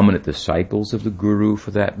 and prominent disciples of the Guru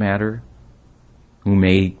for that matter, who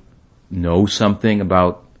may know something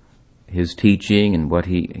about his teaching and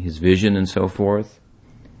his vision and so forth.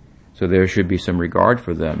 So there should be some regard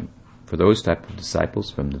for them, for those type of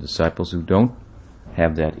disciples, from the disciples who don't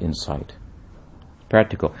have that insight.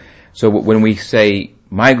 Practical. So when we say,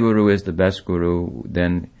 my Guru is the best Guru,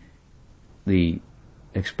 then the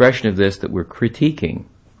expression of this that we're critiquing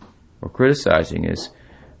or criticizing is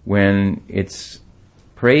when it's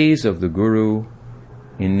praise of the Guru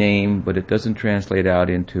in name, but it doesn't translate out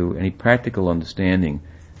into any practical understanding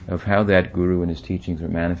of how that Guru and his teachings are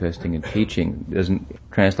manifesting and teaching. It doesn't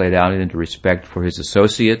translate out into respect for his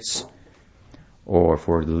associates or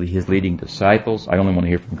for his leading disciples. I only want to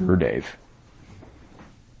hear from Gurudev.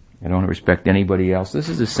 I don't respect anybody else. This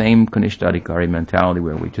is the same Kanishta Adhikari mentality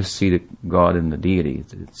where we just see the God in the deity.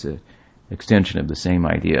 It's an extension of the same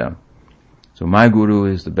idea. So my Guru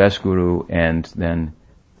is the best Guru, and then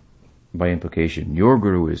by implication, your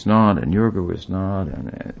Guru is not, and your Guru is not.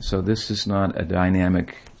 And so this is not a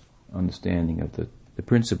dynamic understanding of the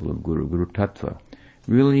principle of Guru Tattva.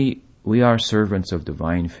 Really, we are servants of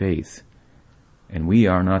divine faith, and we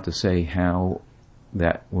are not to say how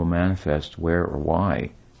that will manifest, where or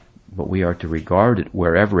why, but we are to regard it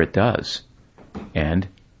wherever it does. And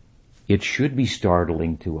it should be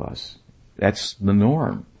startling to us. That's the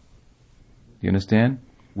norm. You understand?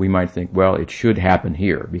 We might think, well, it should happen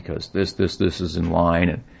here because this is in line,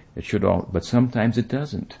 and it should all, but sometimes it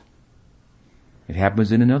doesn't. It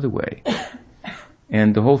happens in another way.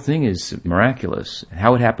 And the whole thing is miraculous.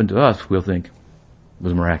 How it happened to us, we'll think,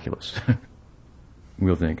 was miraculous.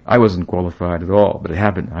 We'll think, I wasn't qualified at all, but it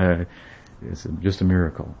happened. It's just a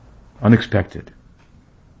miracle. Unexpected.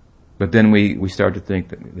 But then we start to think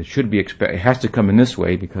that it should be it has to come in this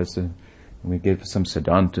way because we give some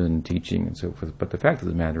Siddhanta and teaching and so forth. But the fact of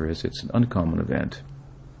the matter is, it's an uncommon event.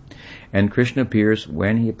 And Krishna appears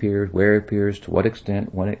when he appears, where he appears, to what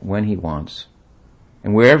extent, when he wants.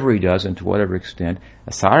 And wherever he does, and to whatever extent,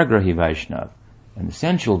 a Saragrahi Vaishnav, an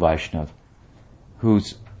essential Vaishnav,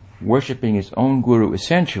 who's worshipping his own Guru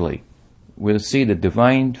essentially, will see the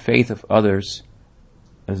divine faith of others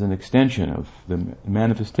as an extension of the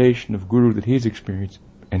manifestation of Guru that he's experienced,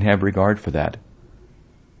 and have regard for that.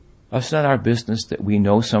 It's not our business that we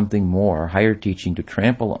know something more, higher teaching, to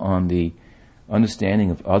trample on the understanding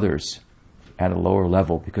of others at a lower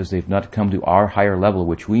level because they've not come to our higher level,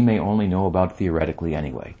 which we may only know about theoretically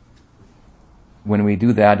anyway. When we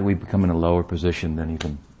do that, we become in a lower position than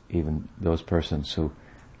even those persons who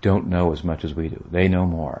don't know as much as we do. They know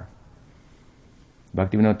more.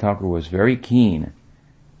 Bhaktivinoda Thakur was very keen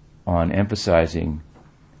on emphasizing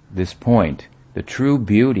this point. The true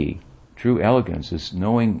beauty, true elegance is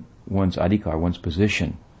knowing one's adhikar, one's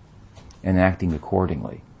position, and acting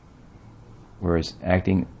accordingly. Whereas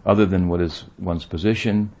acting other than what is one's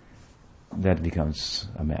position, that becomes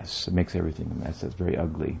a mess. It makes everything a mess. That's very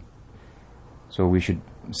ugly. So we should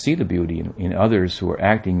see the beauty in others who are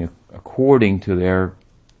acting according to their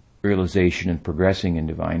realization and progressing in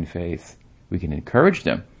divine faith. We can encourage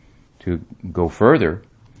them to go further,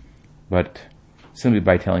 but simply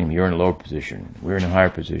by telling them, you're in a lower position, we're in a higher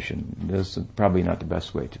position, this is probably not the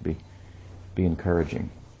best way to be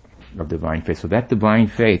encouraging of divine faith. So that divine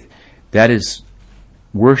faith, that is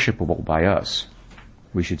worshipable by us.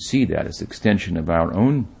 We should see that as an extension of our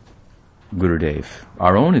own Gurudev,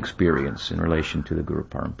 our own experience in relation to the Guru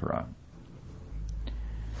Parampara.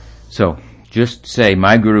 So, just say,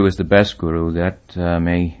 my Guru is the best Guru, that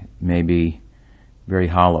may be very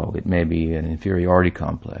hollow. It may be an inferiority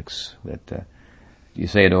complex. That you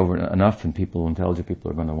say it over enough and intelligent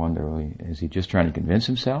people are going to wonder, well, is he just trying to convince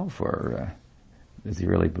himself, or does he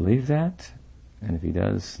really believe that? And if he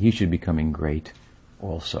does, he should be becoming great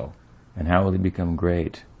also. And how will he become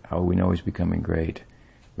great? How will we know he's becoming great?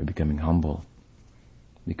 By becoming humble.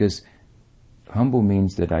 Because humble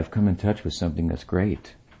means that I've come in touch with something that's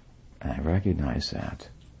great. And I recognize that.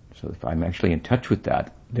 So if I'm actually in touch with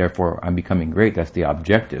that, therefore I'm becoming great, that's the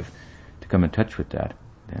objective, to come in touch with that,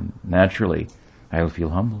 then naturally I will feel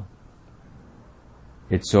humble.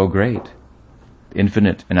 It's so great,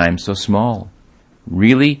 infinite, and I am so small.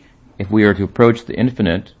 Really, if we are to approach the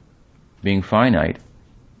infinite, being finite,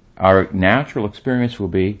 our natural experience will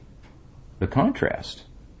be the contrast.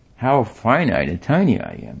 How finite and tiny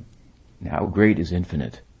I am, and how great is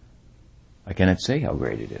infinite. I cannot say how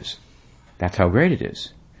great it is. That's how great it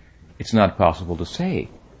is. It's not possible to say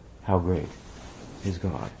how great is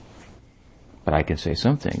God. But I can say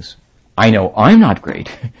some things. I know I'm not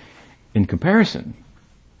great in comparison.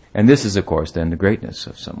 And this is, of course, then the greatness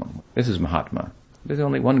of someone. This is Mahatma. There's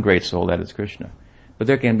only one great soul, that is Krishna. But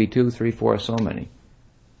there can be 2, 3, 4, so many.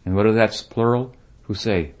 And whether that's plural, who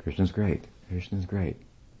say, Krishna's great, Krishna's great.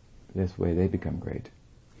 This way they become great.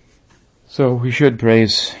 So we should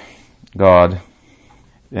praise God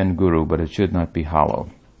and Guru, but it should not be hollow.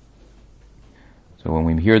 So when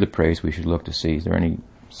we hear the praise, we should look to see, is there any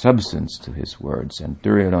substance to his words? And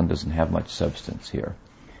Duryodhana doesn't have much substance here.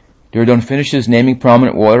 Duryodhana finishes naming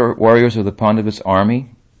prominent warriors of the Pandavas'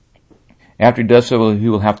 army. After he does so, he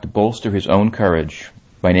will have to bolster his own courage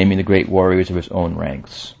by naming the great warriors of his own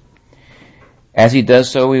ranks. As he does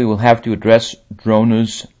so, he will have to address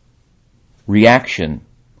Drona's reaction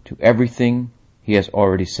to everything he has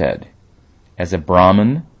already said. As a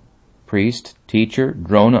Brahmin, priest, teacher,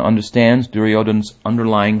 Drona understands Duryodhana's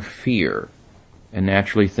underlying fear and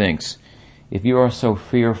naturally thinks, if you are so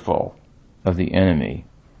fearful of the enemy,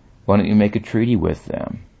 why don't you make a treaty with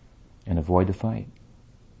them and avoid the fight?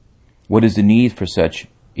 What is the need for such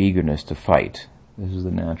eagerness to fight? This is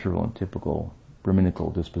the natural and typical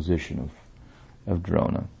Brahminical disposition of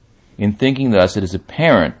Drona. In thinking thus, it is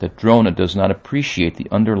apparent that Drona does not appreciate the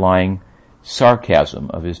underlying sarcasm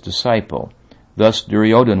of his disciple. Thus,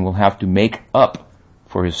 Duryodhana will have to make up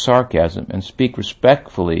for his sarcasm and speak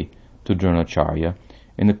respectfully to Dronacharya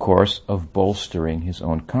in the course of bolstering his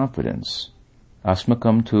own confidence.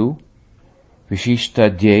 Asmakam tu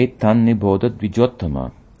vishishtadye tan nibodat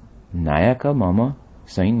vijottama nayaka mama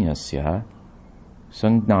sainyasya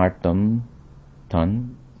sangnartam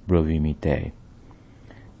tan bravimite.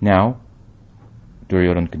 Now,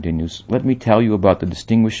 Duryodhana continues, let me tell you about the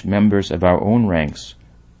distinguished members of our own ranks,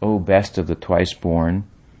 O best of the twice-born.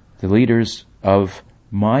 The leaders of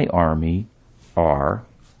my army are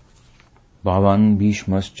Bhavan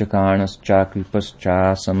Bhishmascha Karnascha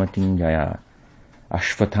Kripascha Samatingaya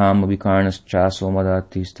Ashvathama Vikarnascha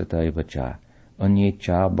Somadatistataivacha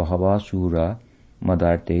Anyecha Bhava Sura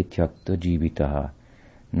Madarte Tyakta Jivitaha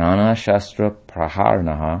Nana Shastra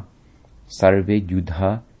Praharanaha Sarve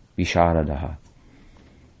Yudha Visharadaha.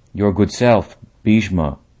 Your good self,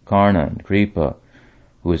 Bhishma, Karna, and Kripa,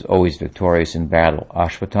 who is always victorious in battle,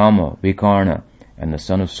 Ashvatthama, Vikarna, and the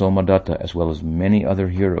son of Somadatta, as well as many other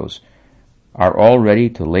heroes, are all ready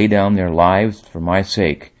to lay down their lives for my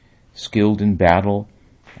sake, skilled in battle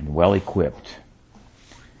and well equipped.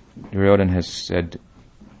 Duryodhana has said,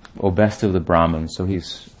 O best of the Brahmins, so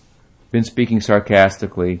he's been speaking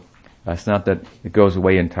sarcastically. It's not that it goes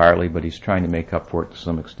away entirely, but he's trying to make up for it to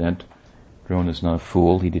some extent. Drona is not a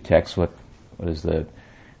fool. He detects what is the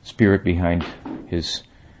spirit behind his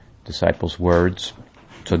disciples' words.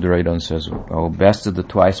 So Duryodhana says, O best of the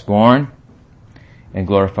twice born, and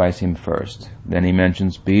glorifies him first. Then he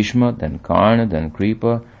mentions Bhishma, then Karna, then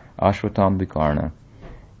Kripa, Ashvatthama, Vikarna,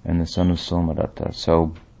 and the son of Somadatta.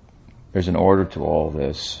 So there's an order to all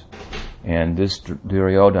this. And this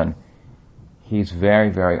Duryodhana, he's very,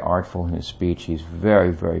 very artful in his speech. He's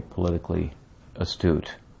very, very politically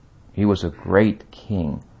astute. He was a great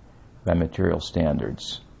king by material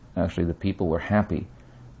standards. Actually, the people were happy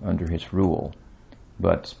under his rule.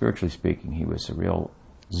 But spiritually speaking, he was a real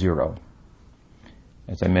zero.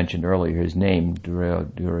 As I mentioned earlier, his name,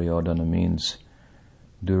 Duryodhana, means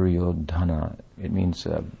Duryodhana. It means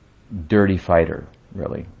dirty fighter,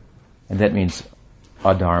 really. And that means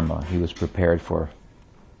adharma. He was prepared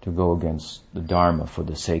to go against the dharma for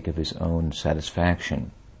the sake of his own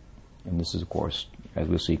satisfaction. And this is, of course, as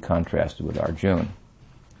we'll see, contrasted with Arjuna.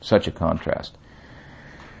 Such a contrast.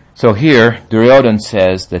 So here, Duryodhana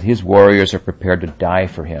says that his warriors are prepared to die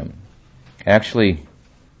for him. Actually,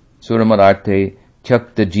 Suramarate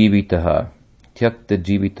Tyakta Jivitaha.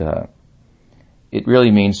 It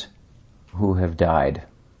really means who have died.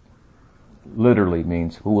 Literally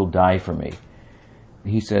means who will die for me.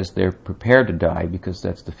 He says they're prepared to die because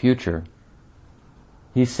that's the future.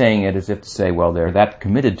 He's saying it as if to say, well, they're that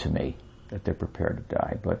committed to me that they're prepared to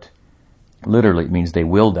die. But literally it means they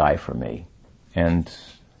will die for me. And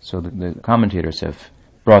so the commentators have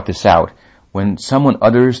brought this out. When someone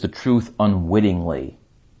utters the truth unwittingly,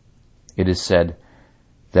 it is said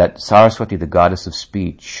that Saraswati, the goddess of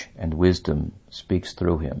speech and wisdom, speaks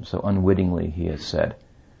through him. So unwittingly he has said,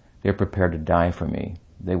 they're prepared to die for me.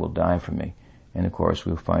 They will die for me. And of course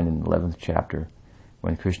we'll find in the 11th chapter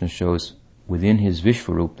when Krishna shows within his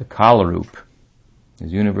Vishvarup, the Kalarup,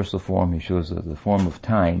 his universal form, he shows the form of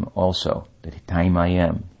time also, that time I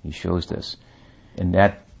am. He shows this. In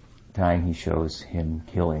that time he shows him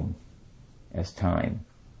killing as time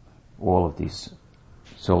all of these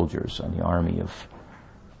soldiers on the army of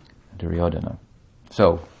Duryodhana.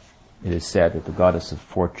 So it is said that the goddess of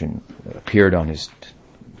fortune appeared on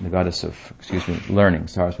the goddess of, learning,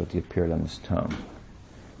 Saraswati, appeared on his tongue.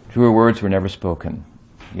 Truer words were never spoken.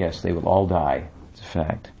 Yes, they will all die. It's a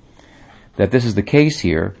fact. That this is the case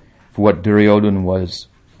here, for what Duryodhana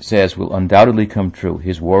says will undoubtedly come true.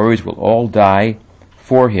 His warriors will all die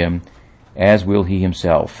for him, as will he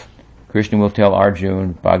himself. Krishna will tell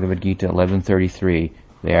Arjuna, Bhagavad-gita 11:33,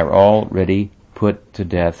 they are already put to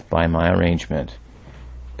death by my arrangement,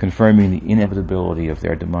 confirming the inevitability of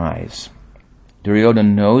their demise. Duryodhana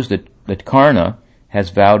knows that Karna has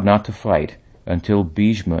vowed not to fight until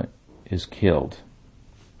Bhishma is killed.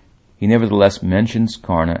 He nevertheless mentions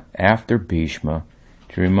Karna after Bhishma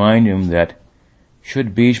to remind him that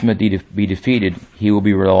should Bhishma be defeated, he will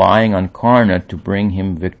be relying on Karna to bring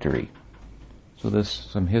him victory. So there's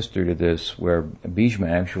some history to this where Bhishma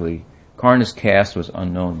actually, Karna's caste was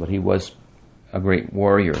unknown, but he was a great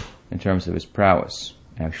warrior in terms of his prowess.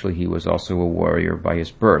 Actually, he was also a warrior by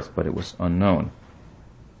his birth, but it was unknown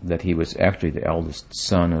that he was actually the eldest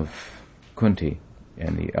son of Kunti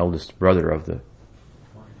and the eldest brother of the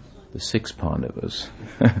 6 Pandavas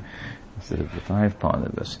instead of the 5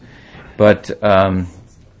 Pandavas. But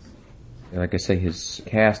like I say, his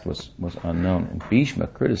caste was unknown, and Bhishma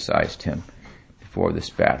criticized him before this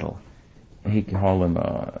battle. He called him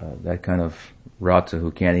that kind of Rata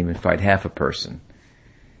who can't even fight half a person.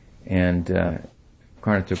 And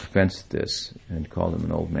Karna took offense at this and called him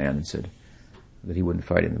an old man and said that he wouldn't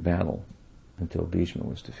fight in the battle until Bhishma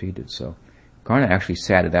was defeated. So Karna actually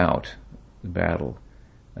sat it out, the battle,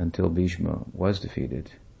 until Bhishma was defeated,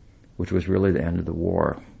 which was really the end of the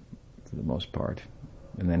war for the most part.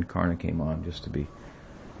 And then Karna came on just to be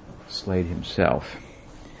slayed himself.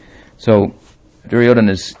 So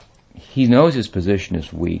Duryodhana he knows his position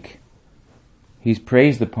is weak. He's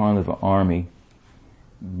praised the Pandava army,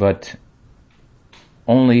 but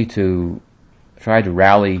only to try to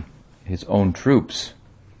rally his own troops.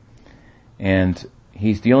 And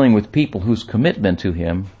he's dealing with people whose commitment to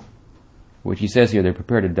him, which he says here, they're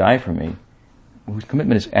prepared to die for me, whose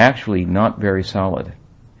commitment is actually not very solid.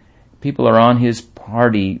 People are on his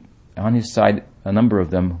party, on his side, a number of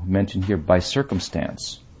them mentioned here, by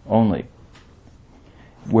circumstance only.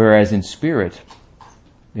 Whereas in spirit,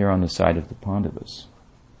 they're on the side of the Pandavas.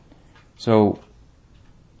 So,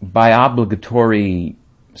 by obligatory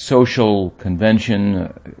social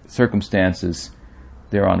convention, circumstances,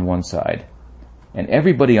 they're on one side. And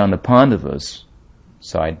everybody on the Pandavas'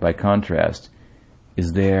 side, by contrast,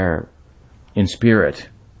 is there in spirit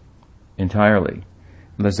entirely.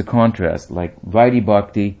 And there's a contrast, like Vaidhi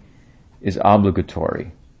Bhakti is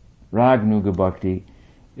obligatory. Raganuga Bhakti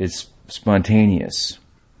is spontaneous.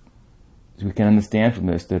 So we can understand from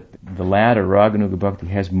this that the latter, Raganuga Bhakti,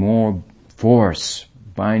 has more force,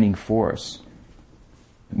 binding force,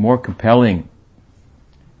 more compelling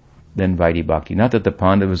than Vaidhi Bhakti. Not that the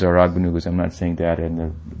Pandavas are Raganugas, I'm not saying that,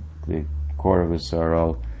 and the Kauravas are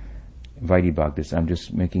all Vaidhi Bhaktis. I'm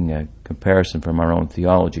just making a comparison from our own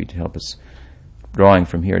theology to help us, drawing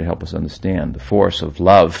from here to help us understand the force of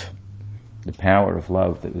love, the power of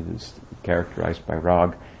love that is characterized by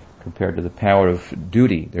rag, compared to the power of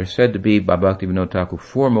duty. There's said to be, by Bhaktivinoda Thakur,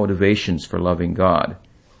 4 motivations for loving God.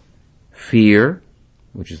 Fear,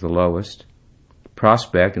 which is the lowest.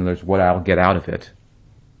 Prospect, and there's what I'll get out of it.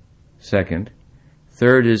 Second.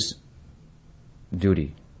 Third is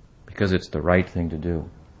duty, because it's the right thing to do,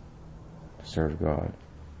 to serve God.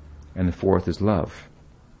 And the fourth is love.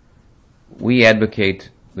 We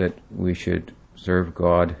advocate that we should serve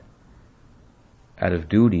God out of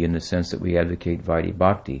duty in the sense that we advocate Vaidhi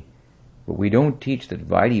Bhakti. But we don't teach that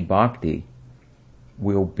Vaidhi Bhakti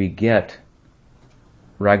will beget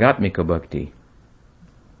Ragatmika Bhakti,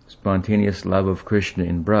 spontaneous love of Krishna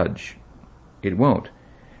in Braj. It won't.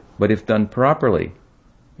 But if done properly,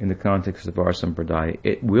 in the context of our sampradaya,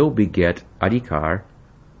 it will beget adhikar,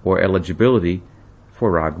 or eligibility,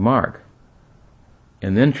 for Rag Marg.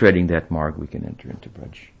 And then treading that marg, we can enter into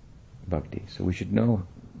Braj Bhakti. So we should know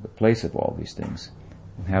the place of all these things,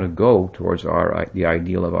 and how to go towards the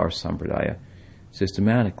ideal of our sampradaya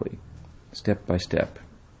systematically, step by step.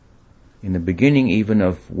 In the beginning even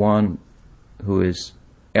of one who is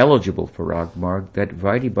eligible for Rag Marg, that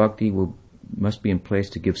Vaidhi Bhakti must be in place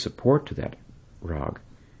to give support to that Rag.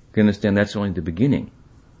 You can understand that's only the beginning.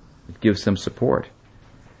 It gives some support.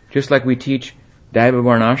 Just like we teach Daiva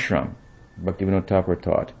Varnashram, Bhaktivinoda Thakur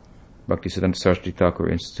taught. Bhaktisiddhanta Saraswati Thakur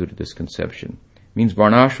instituted this conception. It means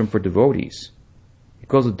Varnashram for devotees. He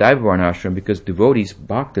calls it Daiva Varnashram because devotees,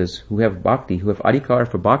 bhaktas, who have bhakti, who have adhikar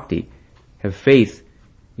for bhakti, have faith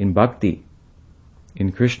in bhakti,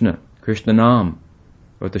 in Krishna, Krishna Nam,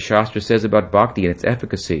 what the Shastra says about bhakti and its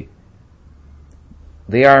efficacy.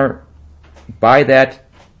 They are, by that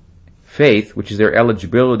faith, which is their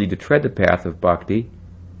eligibility to tread the path of bhakti,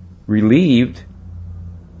 relieved,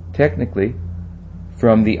 technically,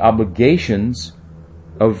 from the obligations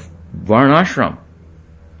of Varnashram,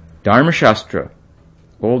 Dharma Shastra,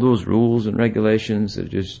 all those rules and regulations that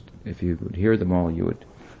just, if you would hear them all, you would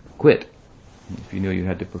quit, if you knew you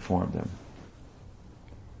had to perform them.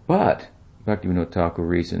 But Bhaktivinoda Thakur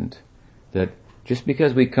reasoned that just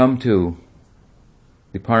because we come to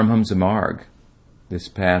the Paramhamsa Marg, this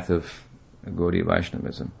path of Gaudiya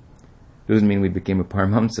Vaishnavism, doesn't mean we became a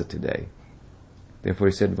Paramhamsa today. Therefore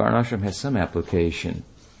he said Varnashram has some application,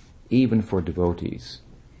 even for devotees.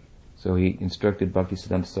 So he instructed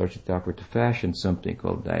Bhaktisiddhanta Saraswati Thakur to fashion something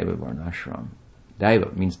called Daiva Varnashram.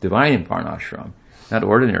 Daiva means divine Varnashram, not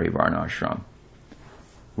ordinary Varnashram,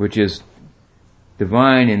 which is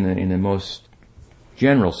divine in the most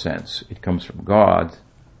general sense. It comes from God,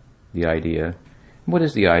 the idea. What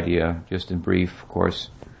is the idea? Just in brief, of course,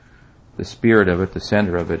 the spirit of it, the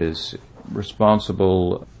center of it, is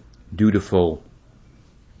responsible, dutiful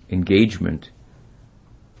engagement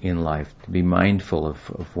in life, to be mindful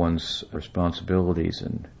of one's responsibilities.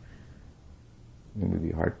 And we'd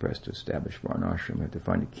be hard-pressed to establish Varnashram. We have to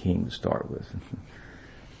find a king to start with.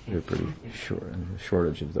 They're pretty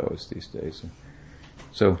shortage of those these days.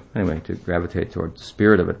 So anyway, to gravitate toward the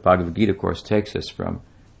spirit of it, Bhagavad-gita, of course, takes us from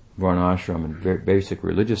Varnashram and very basic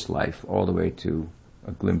religious life all the way to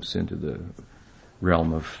a glimpse into the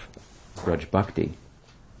realm of Braj Bhakti.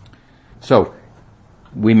 So,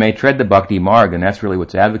 we may tread the Bhakti Marg, and that's really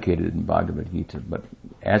what's advocated in Bhagavad-gita, but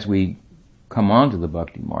as we come on to the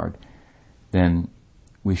Bhakti Marg, then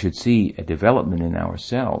we should see a development in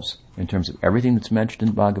ourselves in terms of everything that's mentioned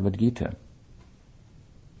in Bhagavad-gita.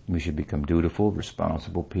 We should become dutiful,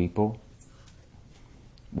 responsible people,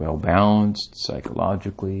 well-balanced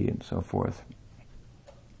psychologically and so forth.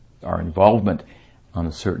 Our involvement on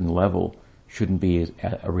a certain level shouldn't be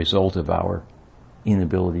a result of our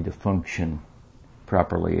inability to function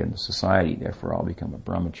properly in the society, therefore I'll become a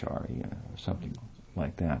brahmachari, or something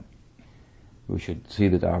like that. We should see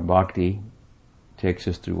that our bhakti takes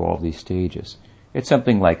us through all these stages. It's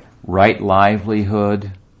something like right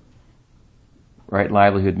livelihood. Right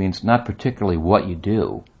livelihood means not particularly what you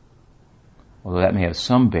do, although that may have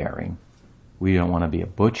some bearing. We don't want to be a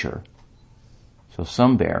butcher. So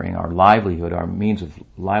some bearing, our livelihood, our means of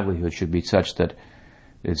livelihood should be such that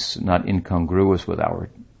it's not incongruous with our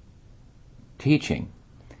teaching.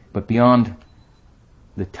 But beyond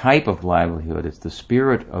the type of livelihood, it's the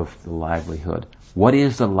spirit of the livelihood. What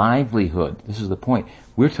is the livelihood? This is the point.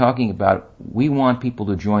 We're talking about, we want people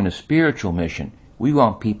to join a spiritual mission. We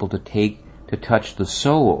want people to touch the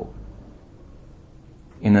soul.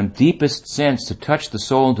 In the deepest sense, to touch the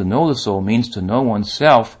soul and to know the soul means to know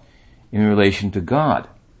oneself in relation to God.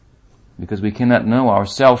 Because we cannot know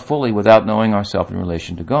ourselves fully without knowing ourselves in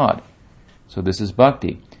relation to God. So this is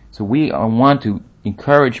bhakti. So we want to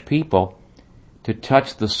encourage people to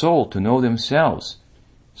touch the soul, to know themselves.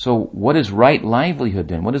 So what is right livelihood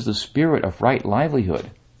then? What is the spirit of right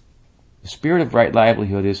livelihood? The spirit of right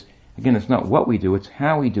livelihood is, again, it's not what we do, it's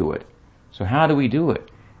how we do it. So how do we do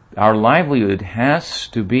it? Our livelihood has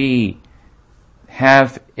to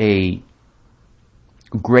have a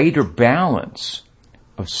greater balance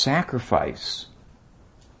of sacrifice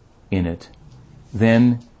in it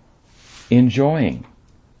than enjoying.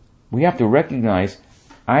 We have to recognize,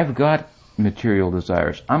 I've got material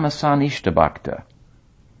desires. I'm a sanishta bhakta.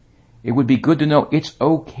 It would be good to know it's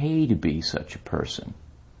okay to be such a person.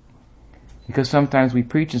 Because sometimes we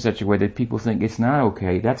preach in such a way that people think it's not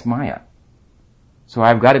okay, that's Maya. So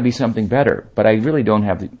I've got to be something better, but I really don't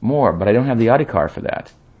have but I don't have the adhikar for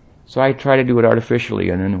that. So I try to do it artificially,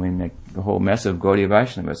 and then we make the whole mess of Gaudiya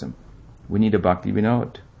Vaishnavism. We need a Bhakti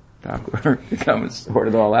Vinod Thakur to come and sort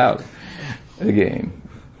it all out again.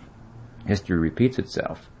 History repeats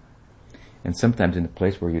itself. And sometimes in a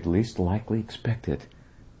place where you'd least likely expect it,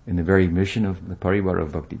 in the very mission of the Parivar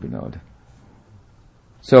of Bhakti Vinod.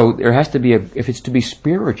 So there has to be if it's to be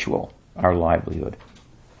spiritual, our livelihood.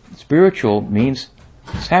 Spiritual means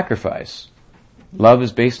sacrifice. Love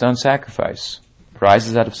is based on sacrifice.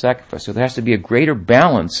 Arises out of sacrifice. So there has to be a greater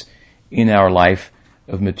balance in our life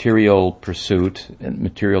of material pursuit and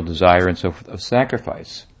material desire and so forth, of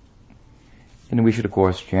sacrifice. And we should, of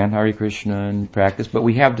course, chant Hare Krishna and practice, but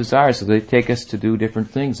we have desires, so they take us to do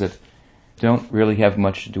different things that don't really have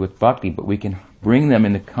much to do with bhakti, but we can bring them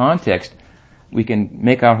in the context. We can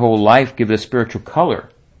make our whole life give it a spiritual color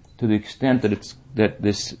to the extent that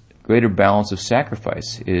this greater balance of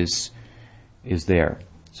sacrifice is there.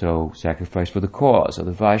 So sacrifice for the cause of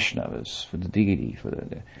the Vaishnavas, for the deity, for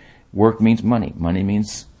the work means money. Money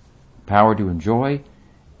means power to enjoy,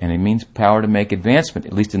 and it means power to make advancement,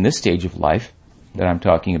 at least in this stage of life that I'm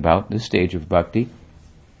talking about, this stage of bhakti.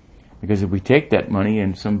 Because if we take that money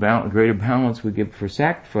and some greater balance we give for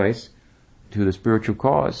sacrifice to the spiritual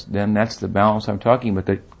cause, then that's the balance I'm talking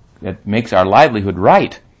about that makes our livelihood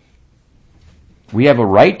right. We have a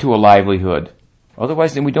right to a livelihood.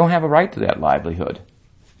 Otherwise, then we don't have a right to that livelihood.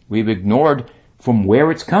 We've ignored from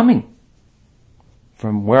where it's coming,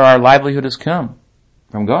 from where our livelihood has come,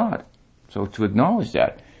 from God. So to acknowledge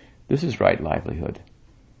that, this is right livelihood.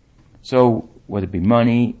 So whether it be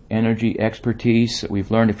money, energy, expertise,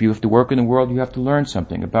 we've learned if you have to work in the world, you have to learn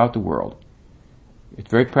something about the world.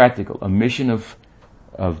 It's very practical. A mission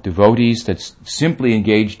of devotees that's simply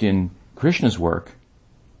engaged in Krishna's work,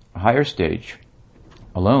 a higher stage,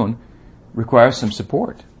 alone, requires some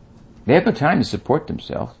support. They have no time to support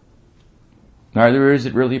themselves. Neither is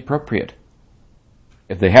it really appropriate.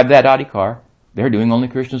 If they have that adhikar, they're doing only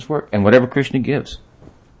Krishna's work, and whatever Krishna gives,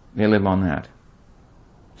 they live on that.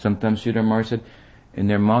 Sometimes Sridhar Maharaj said, in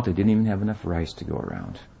their mouth they didn't even have enough rice to go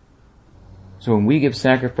around. So when we give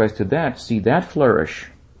sacrifice to that, see that flourish,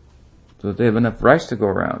 so that they have enough rice to go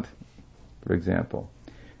around, for example,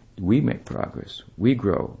 we make progress. We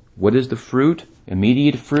grow. What is the fruit,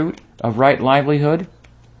 immediate fruit of right livelihood?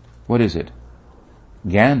 What is it?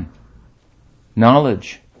 Gyan.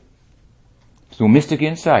 Knowledge. So mystic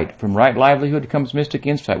insight. From right livelihood comes mystic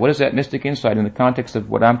insight. What is that mystic insight in the context of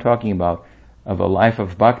what I'm talking about, of a life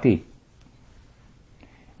of bhakti?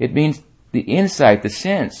 It means the insight, the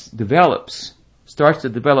sense starts to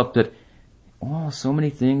develop that, so many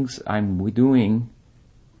things I'm doing,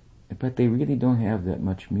 but they really don't have that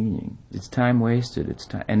much meaning. It's time wasted. It's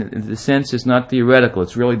time, and the sense is not theoretical.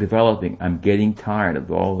 It's really developing. I'm getting tired of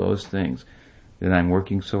all those things that I'm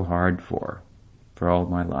working so hard for all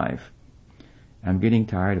my life. I'm getting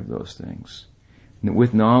tired of those things. And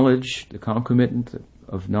with knowledge, the concomitant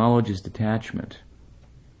of knowledge is detachment.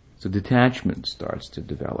 So detachment starts to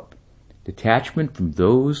develop. Detachment from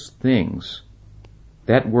those things,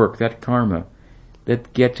 that work, that karma,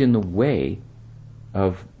 that gets in the way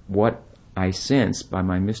of what I sense by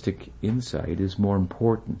my mystic insight is more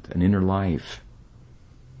important, an inner life.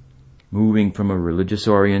 Moving from a religious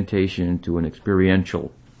orientation to an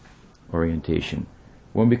experiential orientation.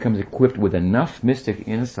 One becomes equipped with enough mystic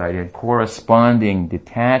insight and corresponding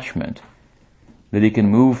detachment that he can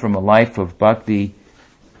move from a life of bhakti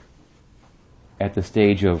at the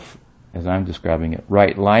stage of, as I'm describing it,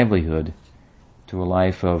 right livelihood, to a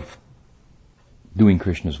life of doing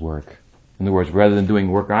Krishna's work. In other words, rather than doing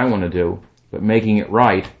work I want to do, but making it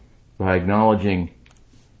right by acknowledging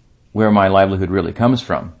where my livelihood really comes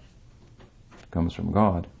from. It comes from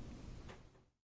God.